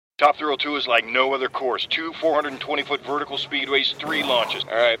Top Thrill 2 is like no other course. 2 420-foot vertical speedways, 3 launches.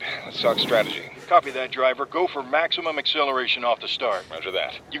 All right, let's talk strategy. Copy that, driver. Go for maximum acceleration off the start. Roger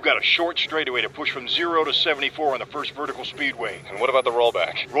that. You've got a short straightaway to push from 0 to 74 on the first vertical speedway. And what about the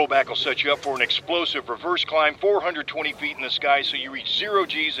rollback? Rollback will set you up for an explosive reverse climb 420 feet in the sky so you reach 0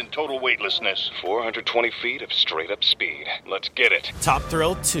 G's in total weightlessness. 420 feet of straight-up speed. Let's get it. Top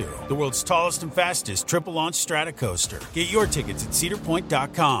Thrill 2, the world's tallest and fastest triple-launch stratocoaster. Get your tickets at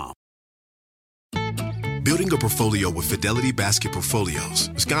cedarpoint.com. Building a portfolio with Fidelity Basket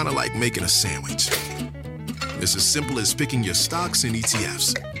Portfolios is kind of like making a sandwich. It's as simple as picking your stocks and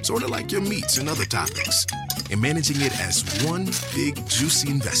ETFs, sort of like your meats and other toppings, and managing it as one big,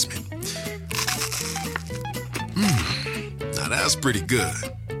 juicy investment. Now that's pretty good.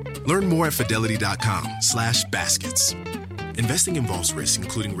 Learn more at fidelity.com/baskets. Investing involves risk,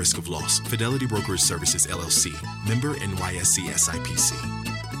 including risk of loss. Fidelity Brokerage Services, LLC. Member NYSE SIPC.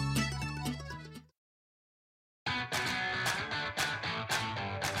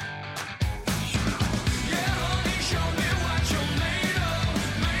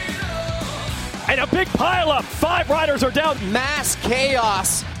 And a big pileup. 5 riders are down. Mass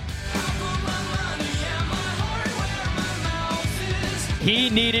chaos. He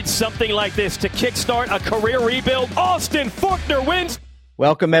needed something like this to kickstart a career rebuild. Austin Forkner wins.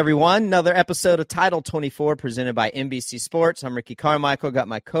 Welcome, everyone. Another episode of Title 24 presented by NBC Sports. I'm Ricky Carmichael. Got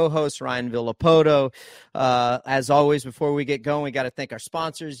my co-host, Ryan Villapoto. As always, before we get going, we got to thank our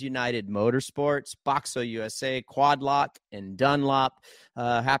sponsors, United Motorsports, Boxo USA, Quad Lock, and Dunlop.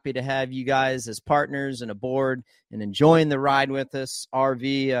 Happy to have you guys as partners and aboard and enjoying the ride with us.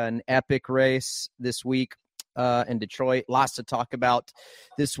 RV, an epic race this week in Detroit. Lots to talk about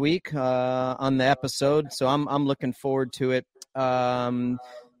this week on the episode, so I'm looking forward to it. The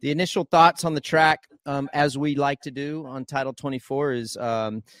initial thoughts on the track, as we like to do on Title 24, is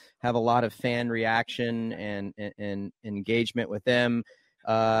have a lot of fan reaction and engagement with them.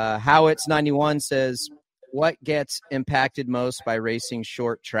 Howitz 91 says, what gets impacted most by racing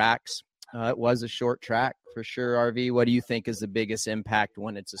short tracks? It was a short track for sure. RV, what do you think is the biggest impact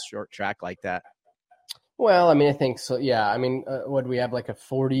when it's a short track like that? Well, I mean, I think so. Yeah. I mean, what do we have, like a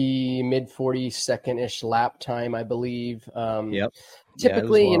mid 40 second-ish lap time, I believe. Yep.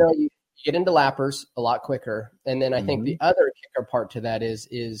 Typically, you get into lappers a lot quicker. And then I think the other kicker part to that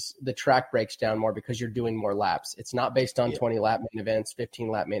is the track breaks down more because you're doing more laps. It's not based on 20 lap main events, 15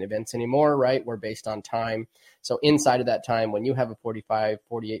 lap main events anymore, right? We're based on time. So inside of that time, when you have a 45,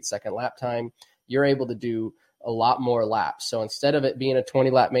 48 second lap time, you're able to do a lot more laps. So instead of it being a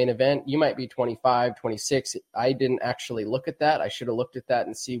 20 lap main event, you might be 25, 26. I didn't actually look at that. I should have looked at that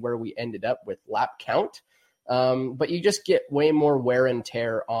and see where we ended up with lap count. But you just get way more wear and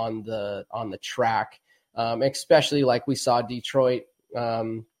tear on the track, especially like we saw Detroit,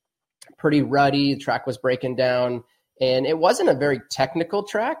 pretty ruddy. The track was breaking down, and it wasn't a very technical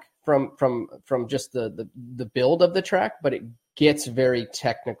track from just the build of the track, but it gets very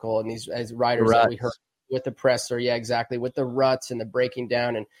technical. And these as riders that we heard with the presser, yeah, exactly, with the ruts and the breaking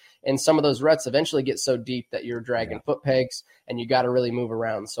down, and some of those ruts eventually get so deep that you're dragging foot pegs, and you got to really move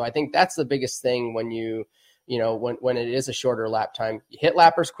around. So I think that's the biggest thing when when it is a shorter lap time, you hit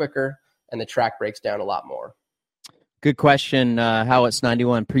lappers quicker, and the track breaks down a lot more. Good question, Howitz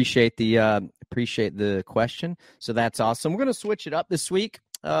 91. Appreciate the question. So that's awesome. We're going to switch it up this week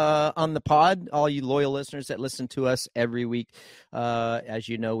on the pod. All you loyal listeners that listen to us every week, as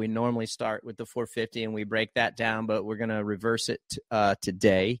you know, we normally start with the 450 and we break that down, but we're going to reverse it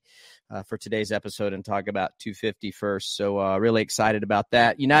today for today's episode and talk about 250 first. So really excited about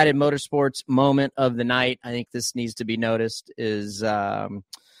that. United Motorsports moment of the night, I think this needs to be noticed, is Austin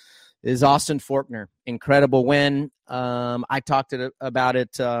Forkner. Incredible win. I talked about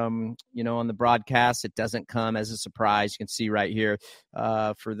it, on the broadcast. It doesn't come as a surprise. You can see right here,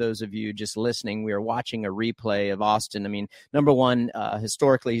 for those of you just listening, we are watching a replay of Austin. I mean, number one,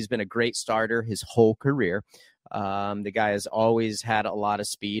 historically, he's been a great starter his whole career. The guy has always had a lot of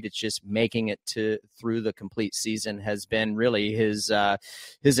speed. It's just making it through the complete season has been really his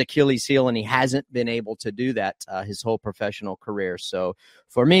Achilles heel, and he hasn't been able to do that his whole professional career. So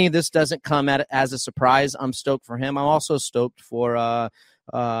for me, this doesn't come as a surprise. I'm stoked for him. I'm also stoked for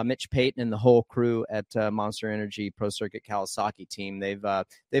Mitch Payton and the whole crew at Monster Energy Pro Circuit Kawasaki team.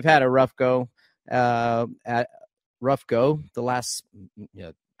 They've had a rough go the last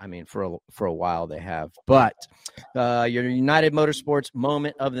for a while they have. But your United Motorsports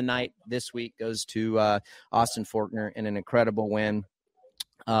moment of the night this week goes to Austin Forkner in an incredible win.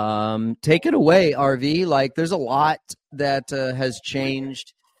 Take it away, RV. Like, there's a lot that has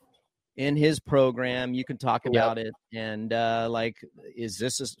changed in his program. You can talk about it. And is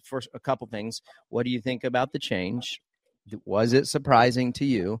this for a couple things? What do you think about the change? Was it surprising to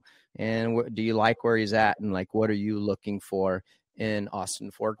you? And do you like where he's at? And what are you looking for in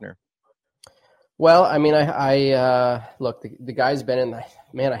Austin Forkner? Well, I mean, I look, the guy's been in,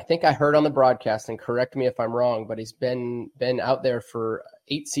 man, I think I heard on the broadcast, and correct me if I'm wrong, but he's been out there for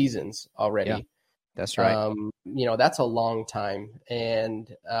 8 seasons already. Yeah, that's right. That's a long time, and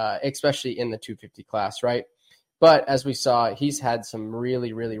especially in the 250 class, right? But as we saw, he's had some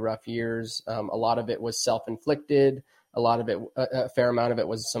really, really rough years. A lot of it was self-inflicted. A lot of it, a fair amount of it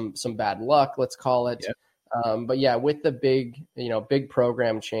was some bad luck, let's call it. Yep. But yeah, with the big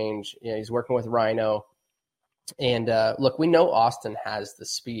program change, he's working with Rhino. And look, we know Austin has the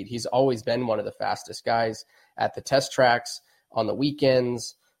speed. He's always been one of the fastest guys at the test tracks on the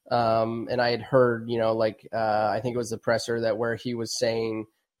weekends. And I had heard, I think it was the presser that where he was saying,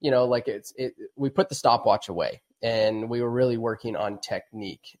 we put the stopwatch away and we were really working on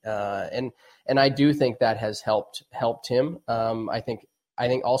technique. And I do think that has helped him. I think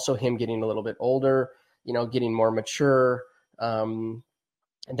also him getting a little bit older, getting more mature,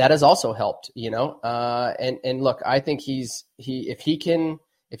 that has also helped, and look, I think if he can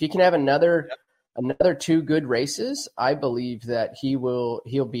have another 2 good races, I believe that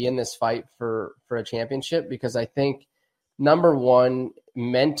he'll be in this fight for a championship, because I think number one,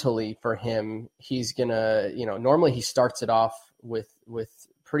 mentally for him, he's gonna, normally he starts it off with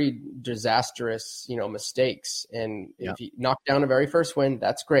pretty disastrous, mistakes. And if he knocked down a very first win,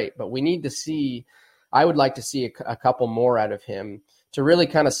 that's great, but I would like to see a couple more out of him to really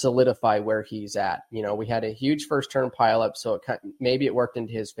kind of solidify where he's at. We had a huge first turn pileup, so maybe it worked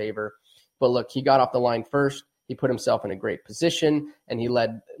into his favor. But look, he got off the line first. He put himself in a great position, and he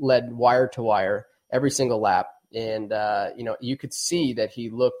led wire to wire every single lap. And you could see that he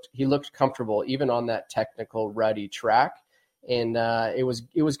looked comfortable even on that technical ruddy track. And it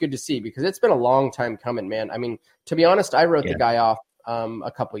was good to see, because it's been a long time coming, man. I mean, to be honest, I wrote the guy off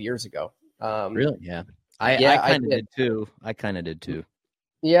a couple of years ago. Really? Yeah. I kind of did too. I kind of did too.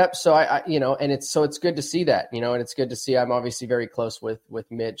 Yep. So and it's good to see that, and it's good to see. I'm obviously very close with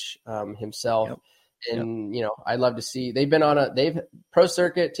Mitch himself. Yep. And, I'd love to see, Team Pro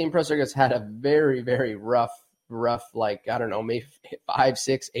Circuit's had a very, very rough, I don't know, maybe 5,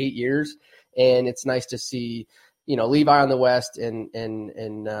 6, 8 years. And it's nice to see, Levi on the West and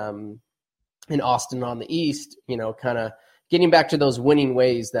Austin on the East, kind of getting back to those winning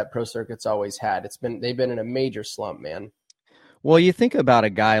ways that Pro Circuit's always had. They've been in a major slump, man. Well, you think about a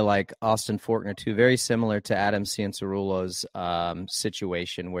guy like Austin Forkner too, very similar to Adam Cianciarulo's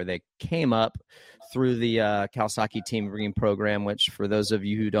situation, where they came up through the Kawasaki Team Green program, which, for those of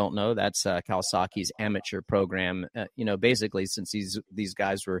you who don't know, that's Kawasaki's amateur program. Basically since these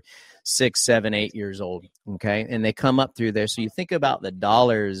guys were 6, 7, 8 years old. Okay, and they come up through there. So you think about the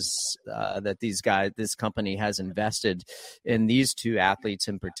dollars that this company has invested in these 2 athletes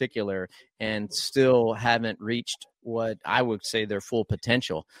in particular, and still haven't reached what I would say their full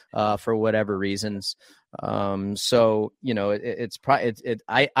potential for whatever reasons. So that's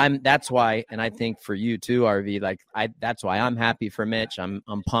why, and I think for you too, RV, that's why I'm happy for Mitch. I'm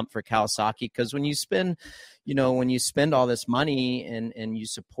pumped for Kawasaki, because when you spend all this money and you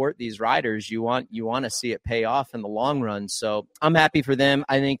support these riders, you want to see it pay off in the long run. So I'm happy for them.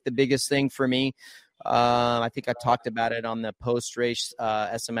 I think the biggest thing for me, I think I talked about it on the post-race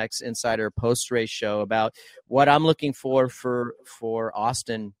SMX Insider post-race show, about what I'm looking for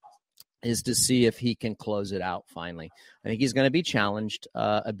Austin is to see if he can close it out finally. I think he's going to be challenged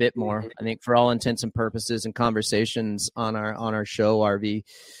a bit more. I think for all intents and purposes and conversations on our show, RV,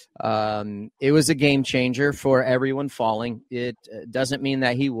 it was a game changer for everyone falling. It doesn't mean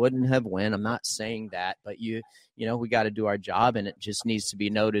that he wouldn't have won. I'm not saying that, but we got to do our job, and it just needs to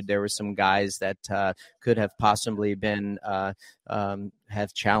be noted there were some guys that could have possibly been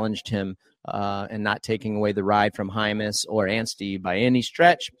have challenged him and not taking away the ride from Hymas or Anstie by any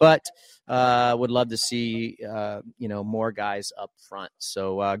stretch, but would love to see more guys up front.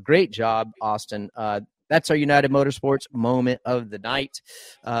 So great job, Austin. That's our United Motorsports moment of the night.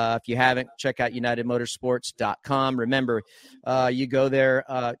 If you haven't, check out UnitedMotorsports.com. Remember, you go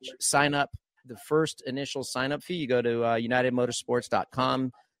there, sign up. The first initial sign-up fee, you go to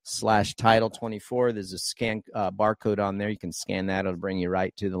UnitedMotorsports.com/title24. There's a scan barcode on there. You can scan that. It'll bring you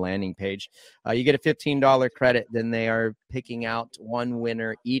right to the landing page. You get a $15 credit. Then they are picking out one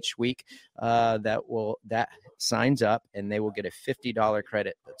winner each week that signs up, and they will get a $50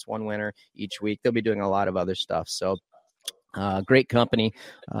 credit. That's one winner each week. They'll be doing a lot of other stuff. So great company.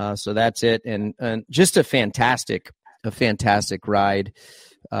 So that's it. And just a fantastic a fantastic ride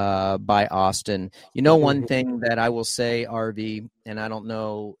by Austin. You know, one thing that I will say, RV, and I don't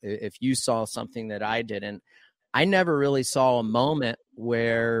know if you saw something that I didn't, I never really saw a moment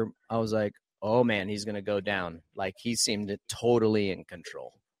where I was like, oh man, he's going to go down. Like, he seemed totally in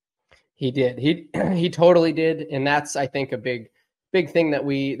control. He did. He totally did. And that's, I think, a big thing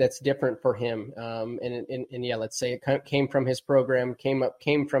that's different for him. And yeah, let's say it came from his program,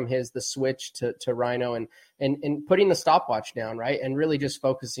 came from the switch to Rhino and putting the stopwatch down, right. And really just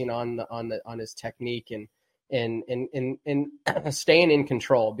focusing on his technique and staying in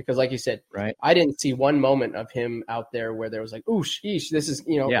control, because like you said, right. I didn't see one moment of him out there where there was like, ooh, sheesh, this is,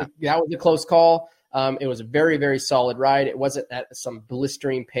 that was a close call. It was a very, very solid ride. It wasn't at some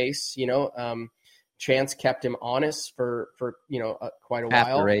blistering pace, Chance kept him honest for quite a while.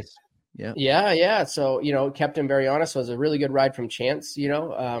 Half the race. Yeah. So, kept him very honest. So it was a really good ride from Chance,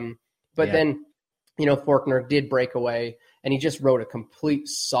 but then, Forkner did break away and he just rode a complete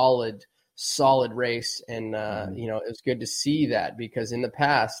solid race. And, it was good to see that, because in the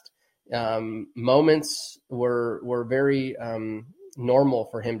past, moments were very, normal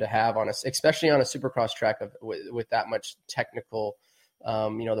for him to have especially on a supercross track with that much technical,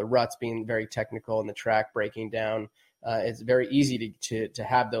 the ruts being very technical and the track breaking down. It's very easy to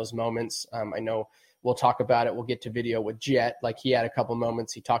have those moments. I know we'll talk about it. We'll get to video with Jett. Like, he had a couple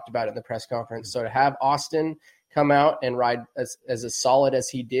moments. He talked about it in the press conference. So to have Austin come out and ride as solid as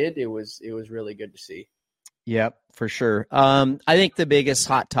he did, it was really good to see. Yep, for sure. I think the biggest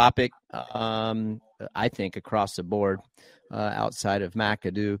hot topic, I think across the board, outside of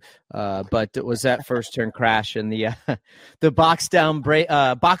McAdoo, but it was that first turn crash and the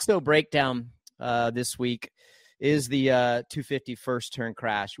Boxo breakdown this week is the 250 first turn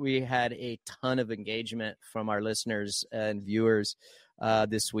crash. We had a ton of engagement from our listeners and viewers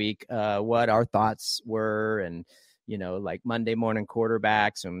this week, what our thoughts were, and like Monday morning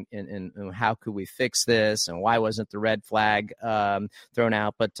quarterbacks and how could we fix this, and why wasn't the red flag thrown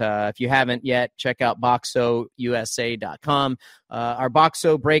out. But if you haven't yet, check out boxousa.com. Our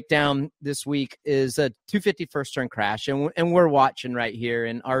Boxo breakdown this week is a 250 first turn crash, and we're watching right here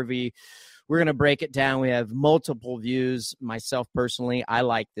in RV. We're going to break it down. We have multiple views. Myself personally, I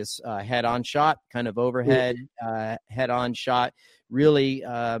like this head-on shot, kind of overhead head-on shot. Really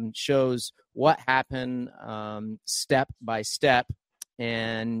shows what happened step by step.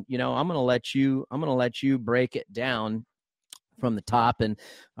 And, I'm going to let you break it down from the top. And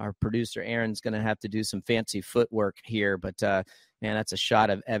our producer Aaron's going to have to do some fancy footwork here. But, man, that's a shot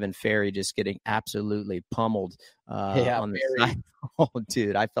of Evan Ferry just getting absolutely pummeled on the side. Oh,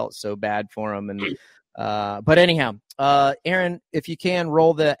 dude, I felt so bad for him. And but anyhow, Aaron, if you can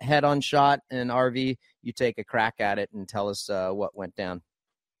roll the head-on shot, and RV, you take a crack at it and tell us what went down.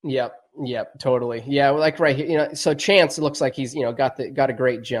 Yep, totally. Yeah, like right here, so Chance looks like he's got a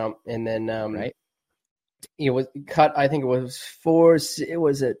great jump, and then right. It was cut. I think it was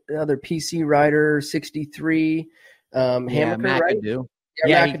another PC rider 63. Hammaker, right? McAdoo.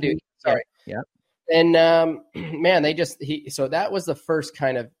 Yeah, McAdoo. Sorry. Yeah. And man, so that was the first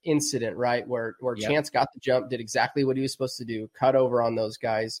kind of incident, right, where Chance got the jump, did exactly what he was supposed to do, cut over on those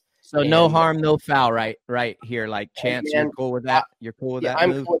guys. So no harm, no foul, right here. Like, Chance, you're cool with that? You're cool with that? I'm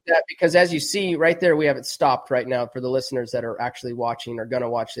move? cool with that, because as you see right there, we have it stopped right now for the listeners that are actually watching or going to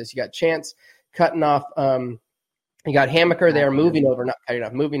watch this. You got Chance cutting off. You got Hammaker there moving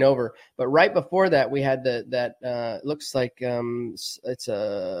over. But right before that, we had that looks like it's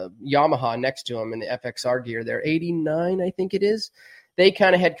a Yamaha next to him in the FXR gear there, 89, I think it is. They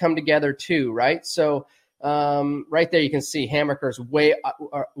kind of had come together too, right? So right there, you can see Hammaker's way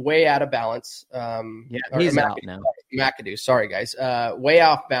out of balance. He's out now. McAdoo, sorry guys, way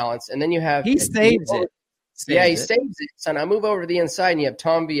off balance. And then you have he saves it. He saves it. So now move over to the inside, and you have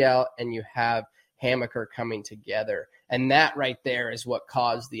Tom Viel and you have Hammaker coming together, and that right there is what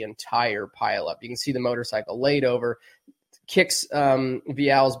caused the entire pileup. You can see the motorcycle laid over, kicks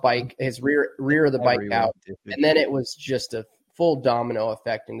Vial's bike, his rear of the bike out, and then it was just a full domino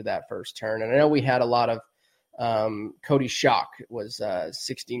effect into that first turn. And I know we had a lot of Cody Schock was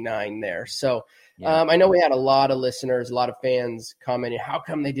 69 there, so I know we had a lot of listeners, a lot of fans commenting, how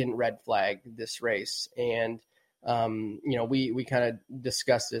come they didn't red flag this race? And we kind of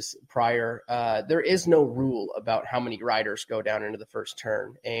discussed this prior. There is no rule about how many riders go down into the first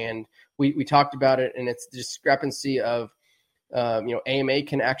turn. And we talked about it, and it's the discrepancy of, AMA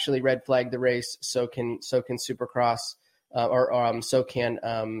can actually red flag the race. So can Supercross, so can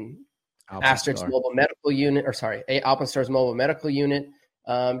Asterix Mobile Medical Unit, Alpenstar's Mobile Medical Unit,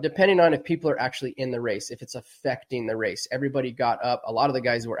 depending on if people are actually in the race, if it's affecting the race. Everybody got up. A lot of the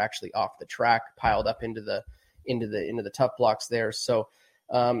guys were actually off the track, piled up into the into the tough blocks there. So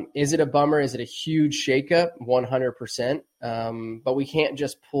is it a bummer? Is it a huge shakeup? 100%. But we can't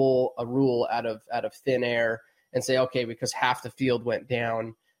just pull a rule out of thin air and say, okay, because half the field went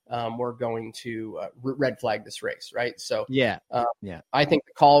down, we're going to red flag this race, right? So I think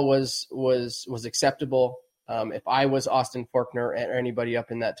the call was acceptable. If I was Austin Forkner or anybody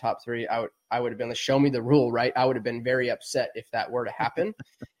up in that top three, I would have been like, show me the rule, right? I would have been very upset if that were to happen.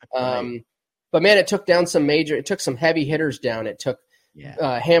 Right. But man, it took some heavy hitters down. It took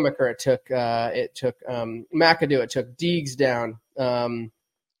Hammaker, it took McAdoo, it took Deegs down.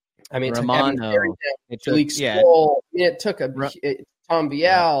 It took Romano. It took Tom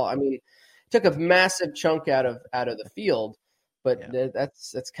Vial. It took a massive chunk out of the field. But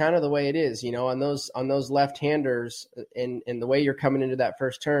that's kind of the way it is, on those left-handers and the way you're coming into that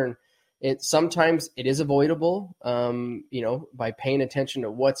first turn. Sometimes it is avoidable, by paying attention to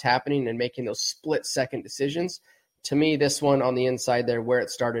what's happening and making those split-second decisions. To me, this one on the inside there, where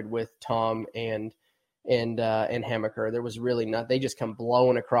it started with Tom and Hammaker, there was really not. They just come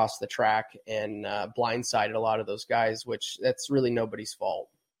blowing across the track and blindsided a lot of those guys, which that's really nobody's fault.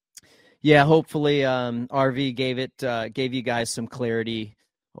 Yeah, hopefully RV gave you guys some clarity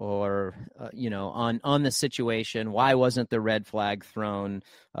or on the situation. Why wasn't the red flag thrown?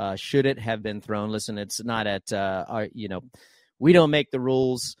 Should it have been thrown? Listen, it's not at we don't make the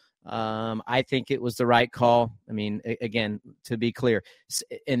rules. I think it was the right call. Again, to be clear,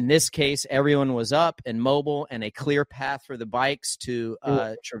 in this case, everyone was up and mobile and a clear path for the bikes to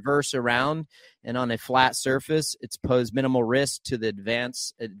traverse around. And on a flat surface, it's posed minimal risk to the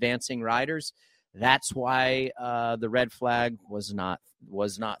advancing riders. That's why the red flag was not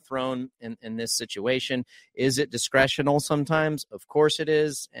thrown in this situation. Is it discretional sometimes? Of course it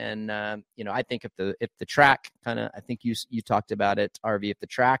is. And I think if the track I think you talked about it, RV, if the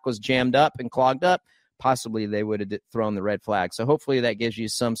track was jammed up and clogged up, possibly they would have thrown the red flag. So hopefully that gives you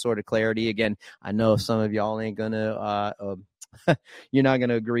some sort of clarity. Again, I know some of y'all ain't gonna you're not going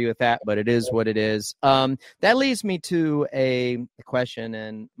to agree with that, but it is what it is. That leads me to a question,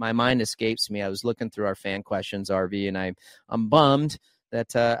 and my mind escapes me. I was looking through our fan questions, RV, and I'm bummed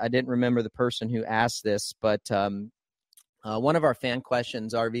that I didn't remember the person who asked this, but one of our fan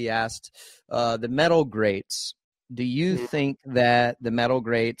questions, RV asked, the metal grates. Do you think that the metal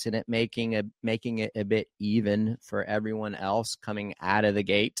grates and it making it a bit even for everyone else coming out of the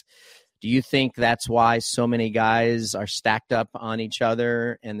gate? Do you think that's why so many guys are stacked up on each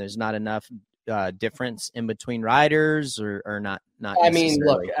other and there's not enough difference in between riders, or not?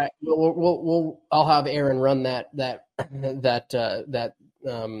 Look, I'll have Aaron run that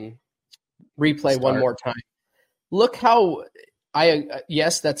replay one more time. Look how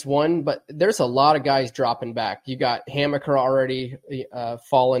yes, that's one, but there's a lot of guys dropping back. You got Hammaker already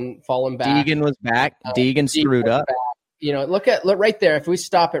fallen back. Deegan was back. Deegan screwed up. Back. Look right there. If we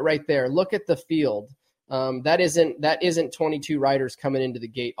stop it right there, look at the field. That isn't 22 riders coming into the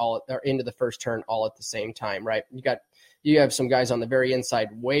gate into the first turn all at the same time, right? You have some guys on the very inside,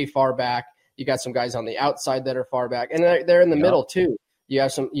 way far back. You got some guys on the outside that are far back, and they're in the middle too. You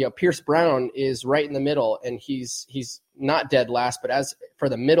have some. Pierce Brown is right in the middle, and he's not dead last, but as for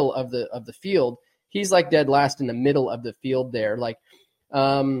the middle of the field, he's like dead last in the middle of the field there, like.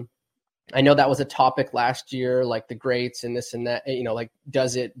 I know that was a topic last year, like the greats and this and that,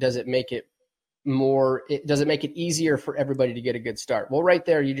 does it make it easier for everybody to get a good start? Well, right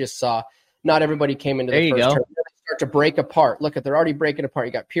there, you just saw not everybody came into the first turn. They start to break apart. Look, they're already breaking apart.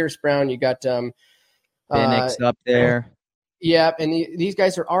 You got Pierce Brown, you got Bennick's up there. Yeah, and these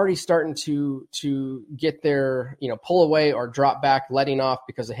guys are already starting to get their, pull away or drop back, letting off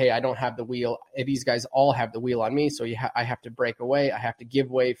because of, hey, I don't have the wheel. These guys all have the wheel on me, so I have to break away. I have to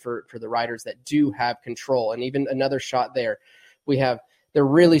give way for the riders that do have control. And even another shot there, they're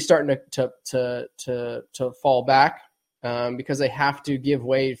really starting to fall back because they have to give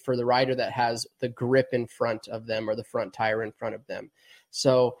way for the rider that has the grip in front of them or the front tire in front of them.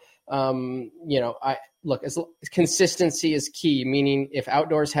 So, consistency is key, meaning if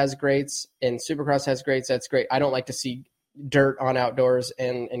outdoors has greats and Supercross has greats, that's great. I don't like to see dirt on outdoors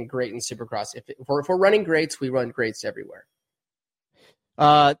and great in Supercross. If we're running greats, we run greats everywhere.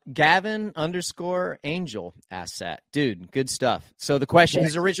 Gavin _Angel asked that. Dude, good stuff. So the question,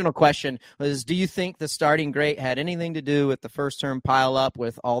 his original question was, do you think the starting great had anything to do with the first turn pile up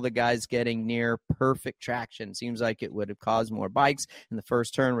with all the guys getting near perfect traction? Seems like it would have caused more bikes in the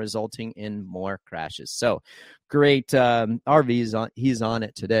first turn, resulting in more crashes. So great. He's on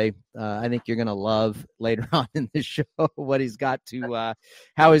it today. I think you're going to love later on in the show what he's got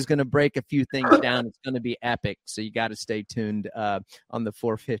how he's going to break a few things down. It's going to be epic. So you got to stay tuned on the the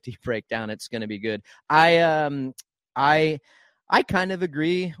 450 breakdown. It's going to be good. I kind of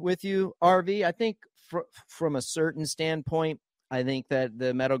agree with you, RV. I think from a certain standpoint, I think that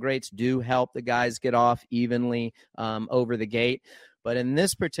the metal grates do help the guys get off evenly over the gate. But in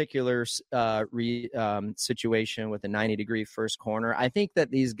this particular situation with a 90-degree first corner, I think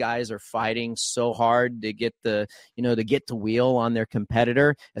that these guys are fighting so hard to get the wheel on their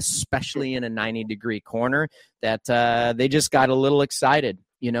competitor, especially in a 90-degree corner, that they just got a little excited.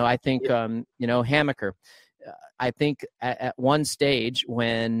 I think, Hammaker, I think at one stage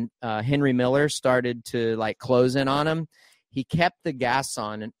when Henry Miller started to close in on him, he kept the gas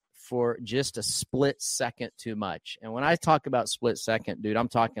on for just a split second too much. And when I talk about split second, dude, I'm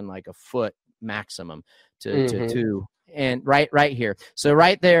talking like a foot maximum to two. And right here. So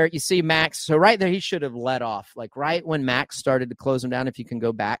right there, you see Max. So right there, he should have let off. Right when Max started to close him down, if you can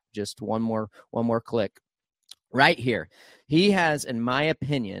go back just one more click. Right here. He has, in my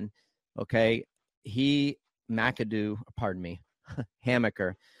opinion,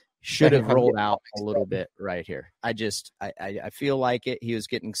 Hammaker should have rolled out a little bit right here. I feel like it. He was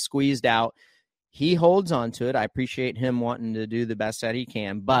getting squeezed out. He holds on to it. I appreciate him wanting to do the best that he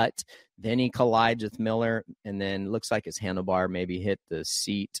can, but then he collides with Miller, and then looks like his handlebar maybe hit the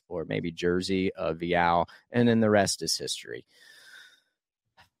seat or maybe jersey of Vial, and then the rest is history.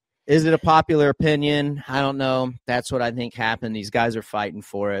 Is it a popular opinion? I don't know. That's what I think happened. These guys are fighting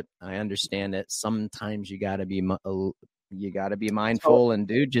for it. I understand it. Sometimes you got to be mindful, and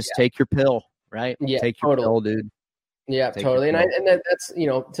dude, just take your pill, right? Yeah, take your pill, dude. Yeah, totally. And that's,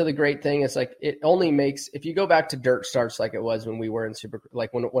 to the great thing is it only makes, if you go back to dirt starts like it was when we were in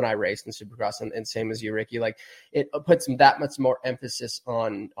when I raced in Supercross, and same as you, Ricky, it puts that much more emphasis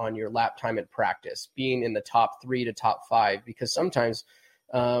on your lap time in practice, being in the top 3 to top 5, because sometimes,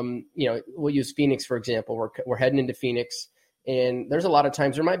 we'll use Phoenix, for example. We're heading into Phoenix, and there's a lot of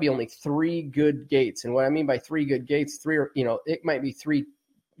times there might be only 3 good gates. And what I mean by 3 good gates, it might be 3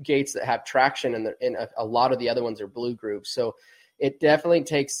 gates that have traction, and a lot of the other ones are blue grooves. So it definitely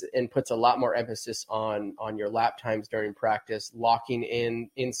takes and puts a lot more emphasis on your lap times during practice, locking in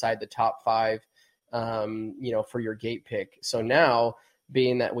inside the top 5, for your gate pick. So now,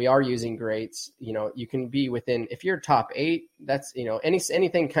 being that we are using grates, you can be within, if you're top 8, that's,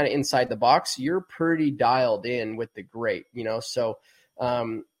 anything kind of inside the box, you're pretty dialed in with the grate, So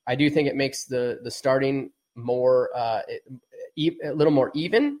I do think it makes the starting more, a little more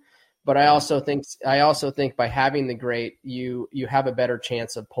even, but I also think by having the grate, you have a better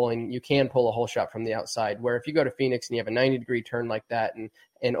chance of you can pull a whole shot from the outside, where if you go to Phoenix and you have a 90-degree turn like that,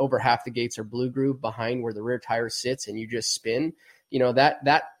 and over half the gates are blue groove behind where the rear tire sits, and you just spin,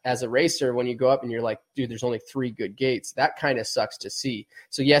 that as a racer, when you go up and you're like, dude, there's only 3 good gates, that kind of sucks to see.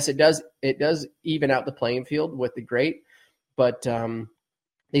 So yes, it does even out the playing field with the grate, but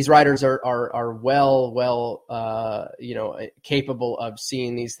these riders are well capable of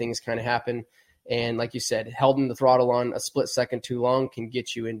seeing these things kind of happen. And like you said, holding the throttle on a split second too long can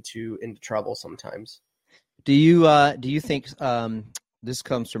get you into trouble sometimes. Do you think this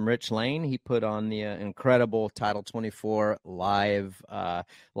comes from Rich Lane? He put on the incredible Title 24 live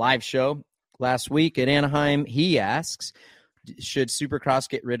show last week at Anaheim. He asks, should Supercross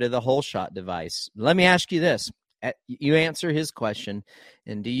get rid of the whole shot device? Let me ask you this. You answer his question.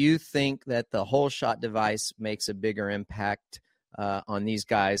 And do you think that the whole shot device makes a bigger impact on these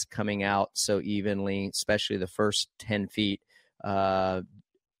guys coming out so evenly, especially the first 10 feet? Do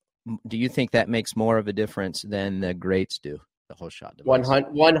you think that makes more of a difference than the grates do? The whole shot device.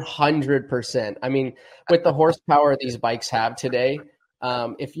 100%. I mean, with the horsepower these bikes have today,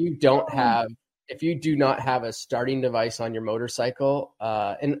 if you do not have a starting device on your motorcycle,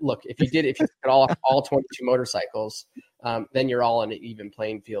 and look, if you took all 22 motorcycles, then you're all on an even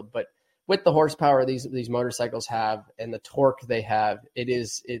playing field. But with the horsepower these motorcycles have and the torque they have,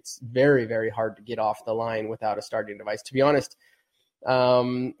 it's very, very hard to get off the line without a starting device. To be honest,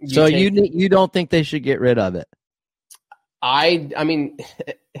 you don't think they should get rid of it? I mean,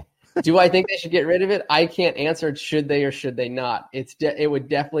 do I think they should get rid of it? I can't answer should they or should they not. It would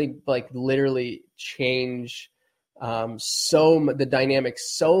definitely literally change the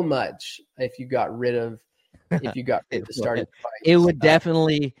dynamics so much if you got rid of the starting device. It would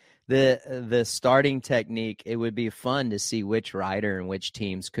definitely the starting technique. It would be fun to see which rider and which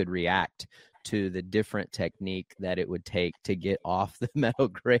teams could react to the different technique that it would take to get off the metal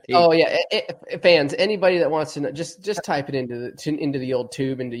grate. Oh yeah, fans, anybody that wants to know, just type it into the old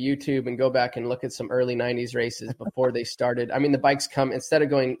tube, into YouTube, and go back and look at some early 90s races before they started. I mean, the bikes come, instead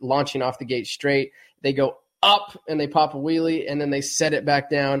of launching off the gate straight, they go up and they pop a wheelie and then they set it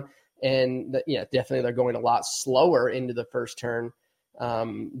back down. And definitely they're going a lot slower into the first turn.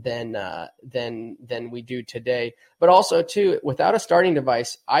 than we do today. But also too, without a starting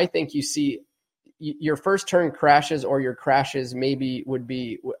device, I think you see your first turn crashes, or your crashes maybe would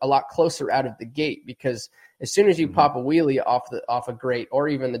be a lot closer out of the gate, because as soon as you pop a wheelie off a grate or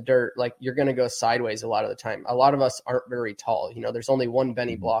even the dirt, like, you're going to go sideways a lot of the time. A lot of us aren't very tall. There's only one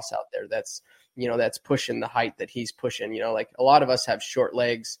Benny Bloss out there that's pushing the height that he's pushing. Like, a lot of us have short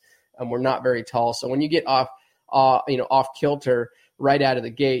legs and we're not very tall. So when you get off kilter right out of the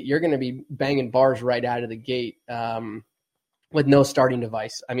gate, you're going to be banging bars right out of the gate. With no starting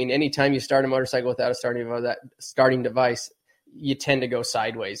device. I mean, anytime you start a motorcycle without a starting device, you tend to go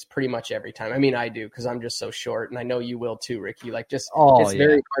sideways pretty much every time. I mean, I do, because I'm just so short, and I know you will too, Ricky. Like, it's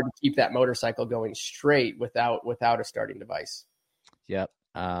very hard to keep that motorcycle going straight without a starting device. Yep.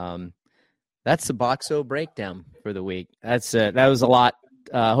 That's the Boxo breakdown for the week. That was a lot.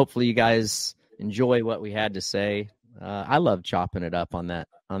 Hopefully you guys enjoy what we had to say. I love chopping it up on that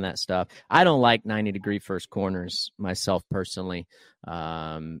stuff. I don't like 90-degree first corners myself personally.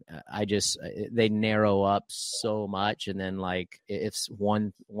 They narrow up so much, and then, like, if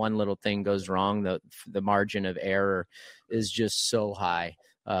one little thing goes wrong, the margin of error is just so high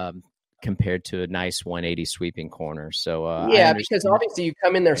compared to a nice 180 sweeping corner. So because obviously you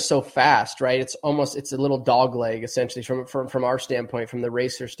come in there so fast, right? It's a little dog leg essentially from our standpoint, from the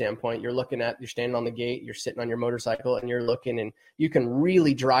racer standpoint. You're standing on the gate, you're sitting on your motorcycle, and you're looking, and you can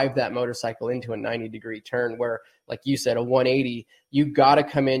really drive that motorcycle into a 90-degree turn, where, like you said, a 180, you got to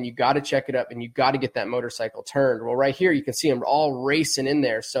come in, you got to check it up, and you got to get that motorcycle turned. Well, right here, you can see them all racing in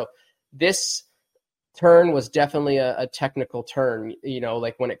there. So this turn was definitely a technical turn,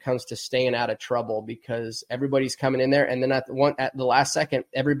 like, when it comes to staying out of trouble, because everybody's coming in there, and then at the last second,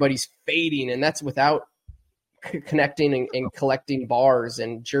 everybody's fading, and that's without connecting and collecting bars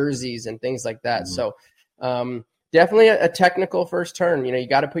and jerseys and things like that. So definitely a technical first turn. You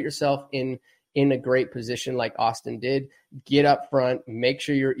got to put yourself in a great position, like Austin did. Get up front, make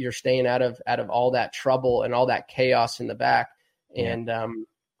sure you're staying out of all that trouble and all that chaos in the back, and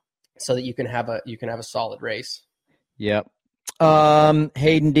so that you can have a solid race. Yep.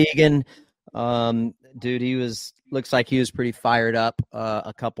 Haiden Deegan, dude, looks like he was pretty fired up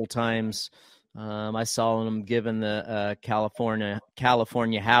a couple times. I saw him giving the California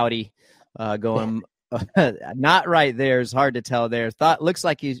howdy, going not right there. It's hard to tell there. Looks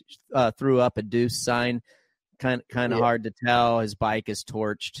like he threw up a deuce sign. Kind of hard to tell. His bike is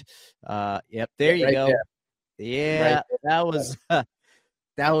torched. Yep, there you go. There. Yeah, right,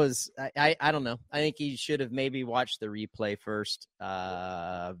 that was I don't know. I think he should have maybe watched the replay first.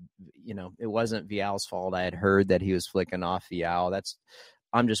 It wasn't Vial's fault. I had heard that he was flicking off Vial.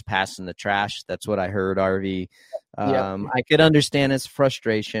 I'm just passing the trash. That's what I heard, RV. I could understand his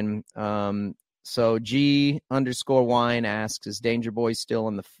frustration. So G_wine asks, is Danger Boy still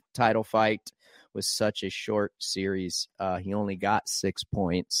in the title fight with such a short series? He only got 6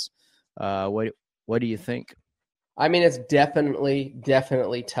 points. What do you think? I mean, it's definitely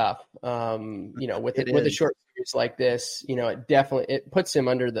tough. With a short series like this, it puts him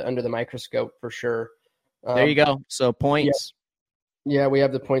under the microscope for sure. There you go. So points. Yeah, we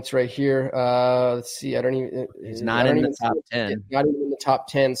have the points right here. Let's see. He's not in the top 10. Not even in the top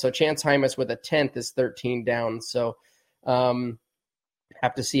 10. So Chance Hymas with a 10th is 13 down. So have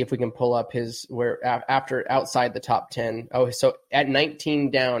to see if we can pull up outside the top 10. Oh, so at 19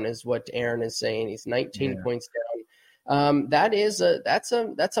 down is what Aaron is saying. He's 19 points down.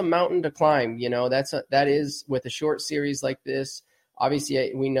 That's a mountain to climb. That is with a short series like this.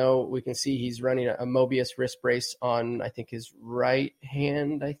 Obviously, we can see he's running a Mobius wrist brace on, I think, his right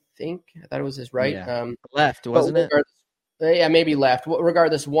hand. I thought it was his right. Left, wasn't it? Yeah, maybe left.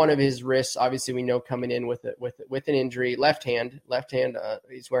 Regardless, one of his wrists, obviously, we know coming in with an injury. Left hand.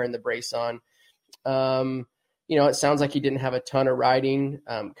 He's wearing the brace on. It sounds like he didn't have a ton of riding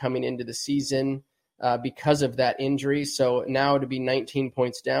coming into the season because of that injury. So now to be 19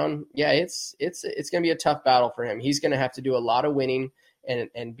 points down, it's going to be a tough battle for him. He's going to have to do a lot of winning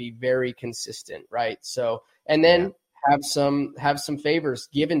and be very consistent, right? So, and then have some favors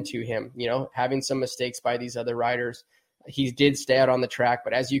given to him, having some mistakes by these other riders. He did stay out on the track,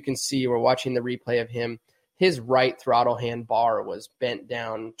 but as you can see, we're watching the replay of him. His right throttle hand bar was bent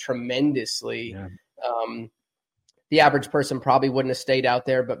down tremendously. Yeah. The average person probably wouldn't have stayed out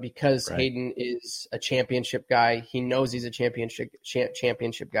there, but because Haiden is a championship guy, he knows he's a championship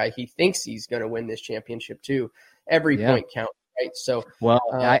guy. He thinks he's going to win this championship too. Every point counts, right? So, we're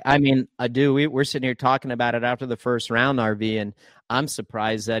sitting here talking about it after the first round, RV, and I'm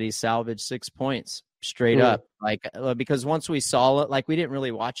surprised that he salvaged 6 points straight up. Because once we saw it, we didn't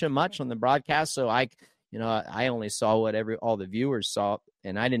really watch him much on the broadcast, so I I only saw what all the viewers saw,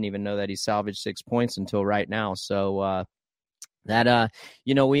 and I didn't even know that he salvaged 6 points until right now. So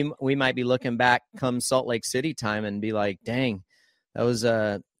we might be looking back come Salt Lake City time and be like, dang, that was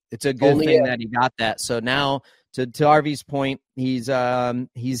it's a good thing that he got that. So now to RV's point,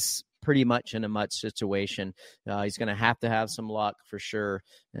 he's pretty much in a much situation. He's going to have some luck for sure.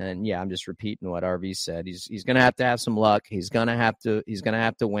 And yeah, I'm just repeating what RV said. He's going to have some luck. He's going to have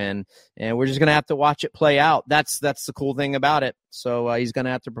to win, and we're just going to have to watch it play out. That's the cool thing about it. So he's going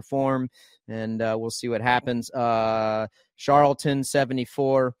to have to perform, and we'll see what happens. Charlton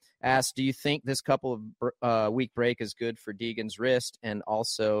 74 asked, do you think this couple of week break is good for Deegan's wrist and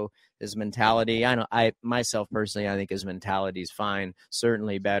also his mentality? I myself personally, I think his mentality is fine.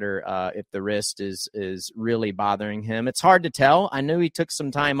 Certainly better if the wrist is really bothering him. It's hard to tell. I knew he took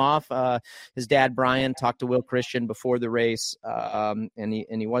some time off. His dad Brian talked to Will Christian before the race, and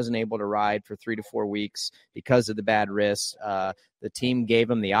he wasn't able to ride for 3 to 4 weeks because of the bad wrist. The team gave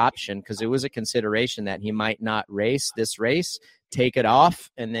him the option because it was a consideration that he might not race this race, take it off,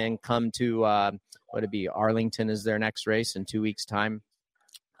 and then come to Arlington is their next race in 2 weeks' time.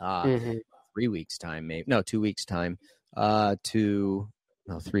 3 weeks' time, maybe. No, 2 weeks' time. 3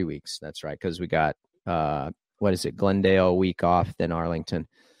 weeks. That's right, because we got, Glendale a week off, then Arlington.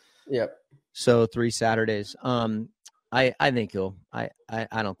 Yep. So 3 Saturdays. I think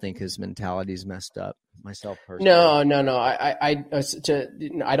I don't think his mentality's messed up. Myself personally. No.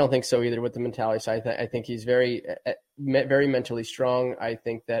 I don't think so either with the mentality side. I think he's very, very mentally strong. I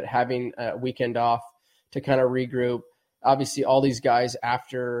think that having a weekend off to kind of regroup, obviously all these guys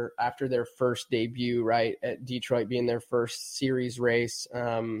after their first debut, right, at Detroit being their first series race,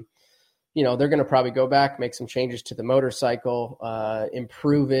 they're going to probably go back, make some changes to the motorcycle,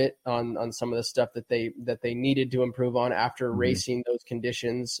 improve it on some of the stuff that they needed to improve on after racing those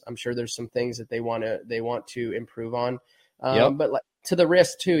conditions. I'm sure there's some things that they want to improve on. But to the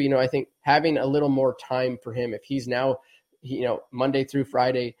wrist too, I think having a little more time for him, if he's now, Monday through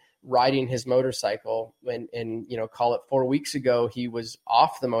Friday riding his motorcycle and call it 4 weeks ago, he was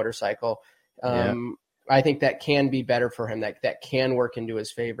off the motorcycle. I think that can be better for him. That can work into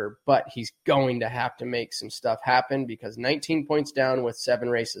his favor, but he's going to have to make some stuff happen because 19 points down with 7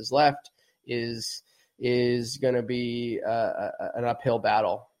 races left is going to be an uphill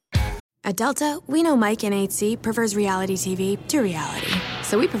battle. At Delta, we know Mike in 8C prefers reality TV to reality.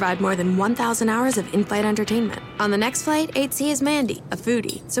 So we provide more than 1,000 hours of in-flight entertainment. On the next flight, 8C is Mandy, a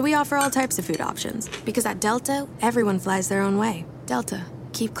foodie. So we offer all types of food options. Because at Delta, everyone flies their own way. Delta,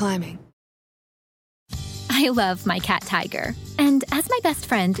 keep climbing. I love my cat Tiger. And as my best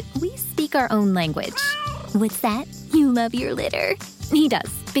friend, we speak our own language. What's that? You love your litter? He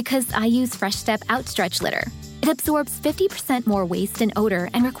does, because I use Fresh Step Outstretch Litter. It absorbs 50% more waste and odor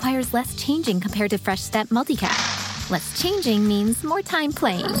and requires less changing compared to Fresh Step Multicat. Less changing means more time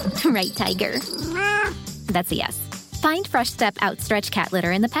playing. Right, Tiger? That's a yes. Find Fresh Step Outstretch Cat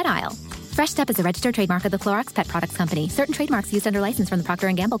Litter in the pet aisle. Fresh Step is a registered trademark of the Clorox Pet Products Company. Certain trademarks used under license from the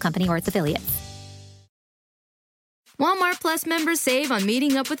Procter & Gamble Company or its affiliates. Walmart Plus members save on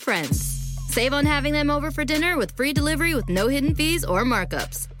meeting up with friends. Save on having them over for dinner with free delivery with no hidden fees or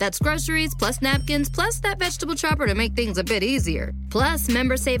markups. That's groceries, plus napkins, plus that vegetable chopper to make things a bit easier. Plus,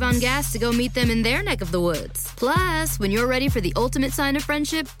 members save on gas to go meet them in their neck of the woods. Plus, when you're ready for the ultimate sign of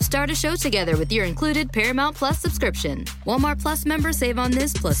friendship, start a show together with your included Paramount Plus subscription. Walmart Plus members save on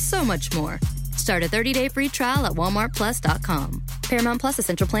this plus so much more. Start a 30-day free trial at walmartplus.com. Paramount Plus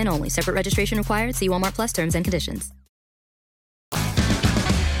Essential Plan only. Separate registration required. See Walmart Plus terms and conditions.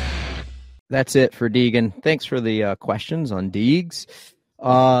 That's it for Deegan. Thanks for the questions on Deegs.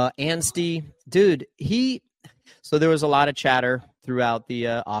 Anstie, dude, so there was a lot of chatter throughout the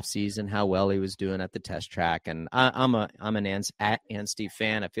offseason how well he was doing at the test track, and I'm an Anstie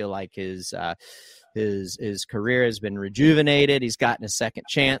fan. I feel like his career has been rejuvenated. He's gotten a second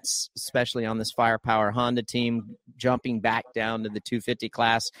chance, especially on this Firepower Honda team, jumping back down to the 250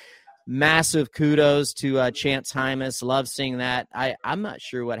 class. Massive kudos to Chance Hymas. Love seeing that. I'm not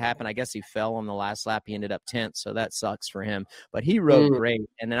sure what happened. I guess he fell on the last lap. He ended up 10th, so that sucks for him. But he rode great.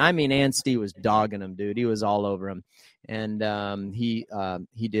 And then, Anstie was dogging him, dude. He was all over him. And he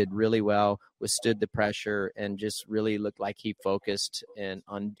did really well, withstood the pressure, and just really looked like he focused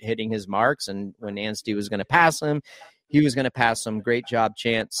on hitting his marks. And when Anstie was going to pass him, he was going to pass him. Great job,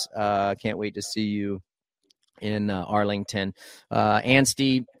 Chance. Can't wait to see you in Arlington.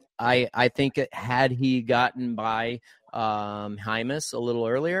 Anstie, I think had he gotten by Hymas a little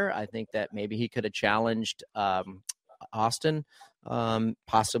earlier, I think that maybe he could have challenged Austin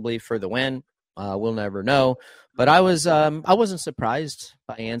possibly for the win. We'll never know. But I wasn't surprised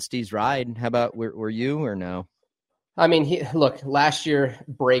by Anstie's ride. How about were you or no? I mean, last year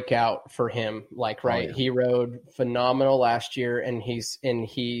breakout for him. Right? Oh, yeah. He rode phenomenal last year, and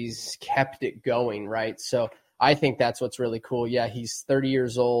he's kept it going, right? So I think that's what's really cool. Yeah, he's 30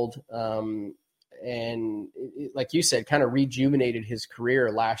 years old, and like you said, kind of rejuvenated his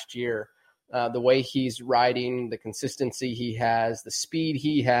career last year. The way he's riding, the consistency he has, the speed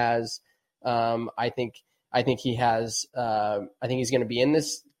he has. I think he has. I think he's going to be in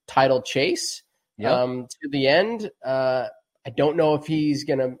this title chase. To the end. I don't know if he's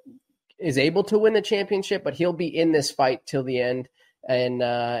is able to win the championship, but he'll be in this fight till the end. And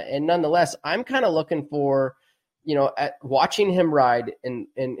nonetheless, I'm kind of looking for, at watching him ride and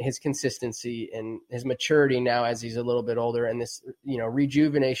his consistency and his maturity now as he's a little bit older, and this,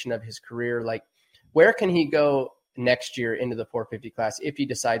 rejuvenation of his career. Like, where can he go next year into the 450 class if he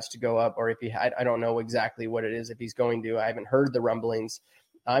decides to go up, or if I don't know exactly what it is, if he's going to. I haven't heard the rumblings.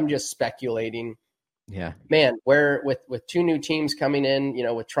 I'm just speculating. Yeah, man, where with two new teams coming in,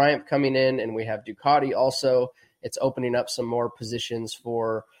 with Triumph coming in, and we have Ducati also, it's opening up some more positions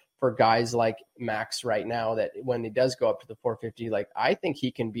for guys like Max right now, that when he does go up to the 450, like, I think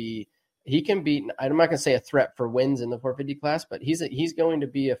he can be, I'm not going to say a threat for wins in the 450 class, but he's going to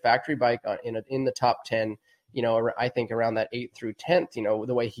be a factory bike in the top 10, I think around that 8th through 10th,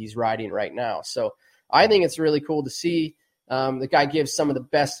 the way he's riding right now. So I think it's really cool to see. The guy gives some of the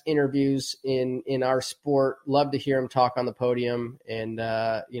best interviews in our sport. Love to hear him talk on the podium. And,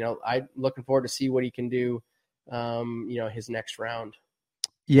 I'm looking forward to see what he can do, his next round.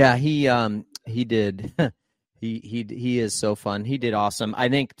 Yeah, he did. He is so fun. He did awesome. I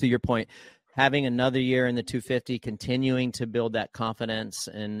think, to your point, having another year in the 250, continuing to build that confidence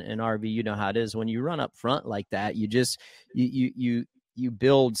in RV, how it is when you run up front like that, you just, you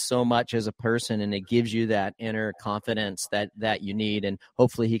build so much as a person, and it gives you that inner confidence that you need. And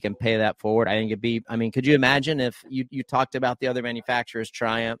hopefully he can pay that forward. I think could you imagine if you talked about the other manufacturers,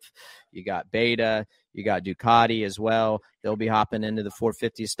 Triumph, you got Beta, you got Ducati as well. They'll be hopping into the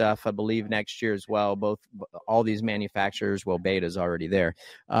 450 stuff, I believe, next year as well. All these manufacturers, well, Beta's already there.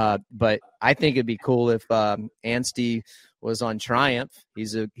 But I think it'd be cool if Anstie was on Triumph.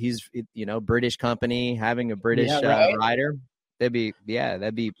 He's British company, having a British rider. That'd be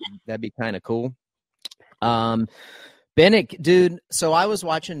kind of cool. Bennick, dude. So I was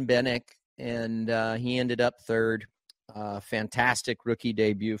watching Bennick, and he ended up third. Fantastic rookie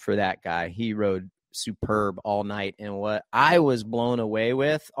debut for that guy. He rode superb all night. And what I was blown away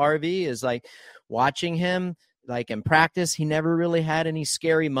with, RV, is like watching him, like in practice, he never really had any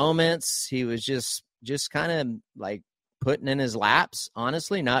scary moments. He was just kind of like putting in his laps,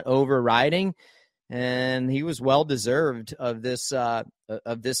 honestly, not overriding. And he was well deserved of this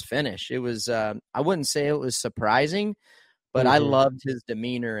finish. It was I wouldn't say it was surprising, but I loved his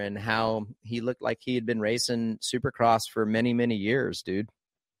demeanor and how he looked like he had been racing Supercross for many, many years, dude.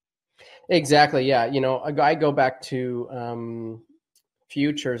 Exactly. Yeah. I go back to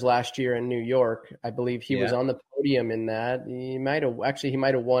Futures last year in New York. I believe he was on the podium in that. He might have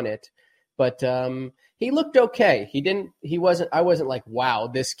won it, but he looked okay. I wasn't like, wow,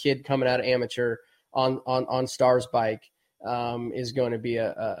 this kid coming out of amateur on Star's bike is going to be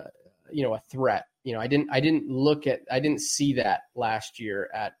a threat. I didn't see that last year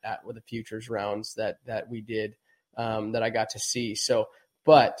at with the Futures rounds that we did, that I got to see. So,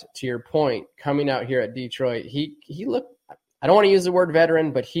 but to your point, coming out here at Detroit, he looked, I don't want to use the word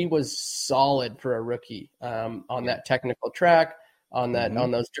veteran, but he was solid for a rookie on that technical track, on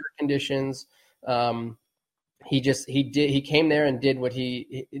those dirt conditions. He came there and did what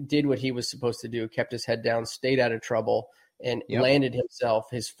he was supposed to do, kept his head down, stayed out of trouble, and landed himself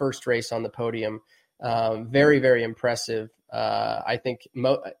his first race on the podium. Very, very impressive. I think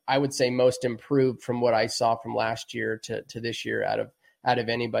I would say most improved from what I saw from last year to this year out of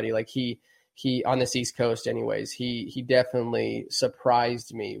anybody. Like he on this East Coast anyways, he definitely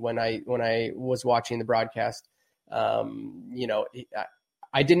surprised me when I was watching the broadcast. I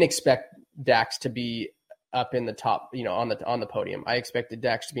didn't expect Dax to be up in the top, on the podium. I expected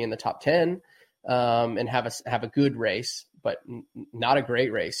Dax to be in the top 10 and have a good race, but not a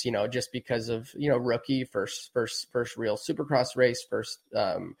great race, just because of, rookie, first real Supercross race, first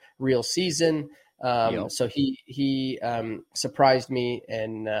real season. So he surprised me,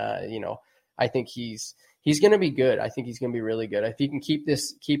 and I think he's going to be good. I think he's going to be really good. If he can keep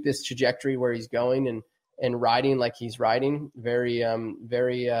this trajectory where he's going and riding like he's riding, very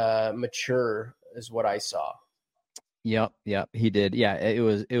mature is what I saw. Yep, he did. Yeah, it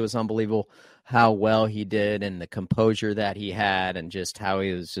was unbelievable how well he did and the composure that he had and just how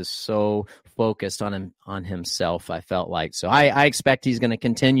he was just so focused on himself, I felt like. So I expect he's going to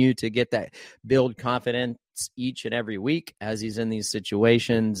continue to get that, build confidence each and every week as he's in these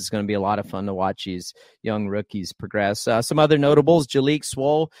situations. It's going to be a lot of fun to watch these young rookies progress. Some other notables: Jalik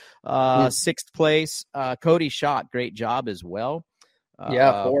Swole, 6th place. Cody Schott, great job as well.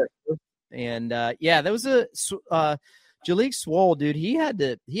 Fourth. And there was a Jalik Swole, dude. He had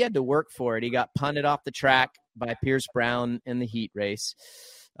to work for it. He got punted off the track by Pierce Brown in the heat race.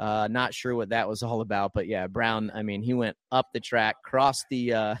 Not sure what that was all about, but yeah, Brown. I mean, he went up the track, crossed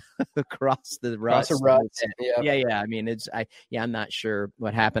the across the ruts. Yeah. I mean, I'm not sure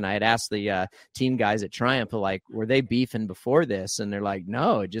what happened. I had asked the team guys at Triumph, like, were they beefing before this? And they're like,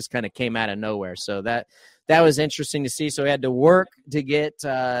 no, it just kind of came out of nowhere. So that was interesting to see. So he had to work to get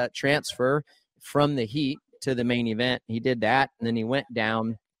transfer from the heat to the main event. He did that, and then he went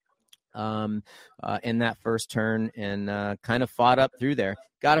down in that first turn and kind of fought up through there.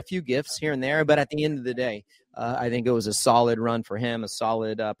 Got a few gifts here and there, but at the end of the day, I think it was a solid run for him, a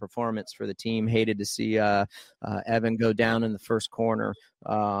solid performance for the team. Hated to see Evan go down in the first corner,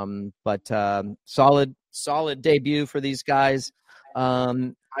 but solid debut for these guys.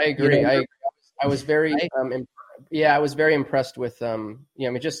 I agree. I was very I was very impressed with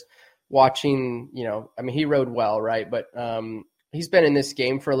just watching, he rode well, right? But he's been in this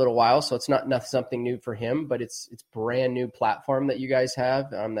game for a little while, so it's not something new for him, but it's brand new platform that you guys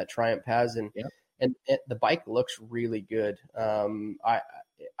have, that Triumph has, and the bike looks really good.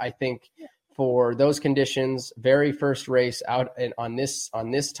 I think for those conditions, very first race out on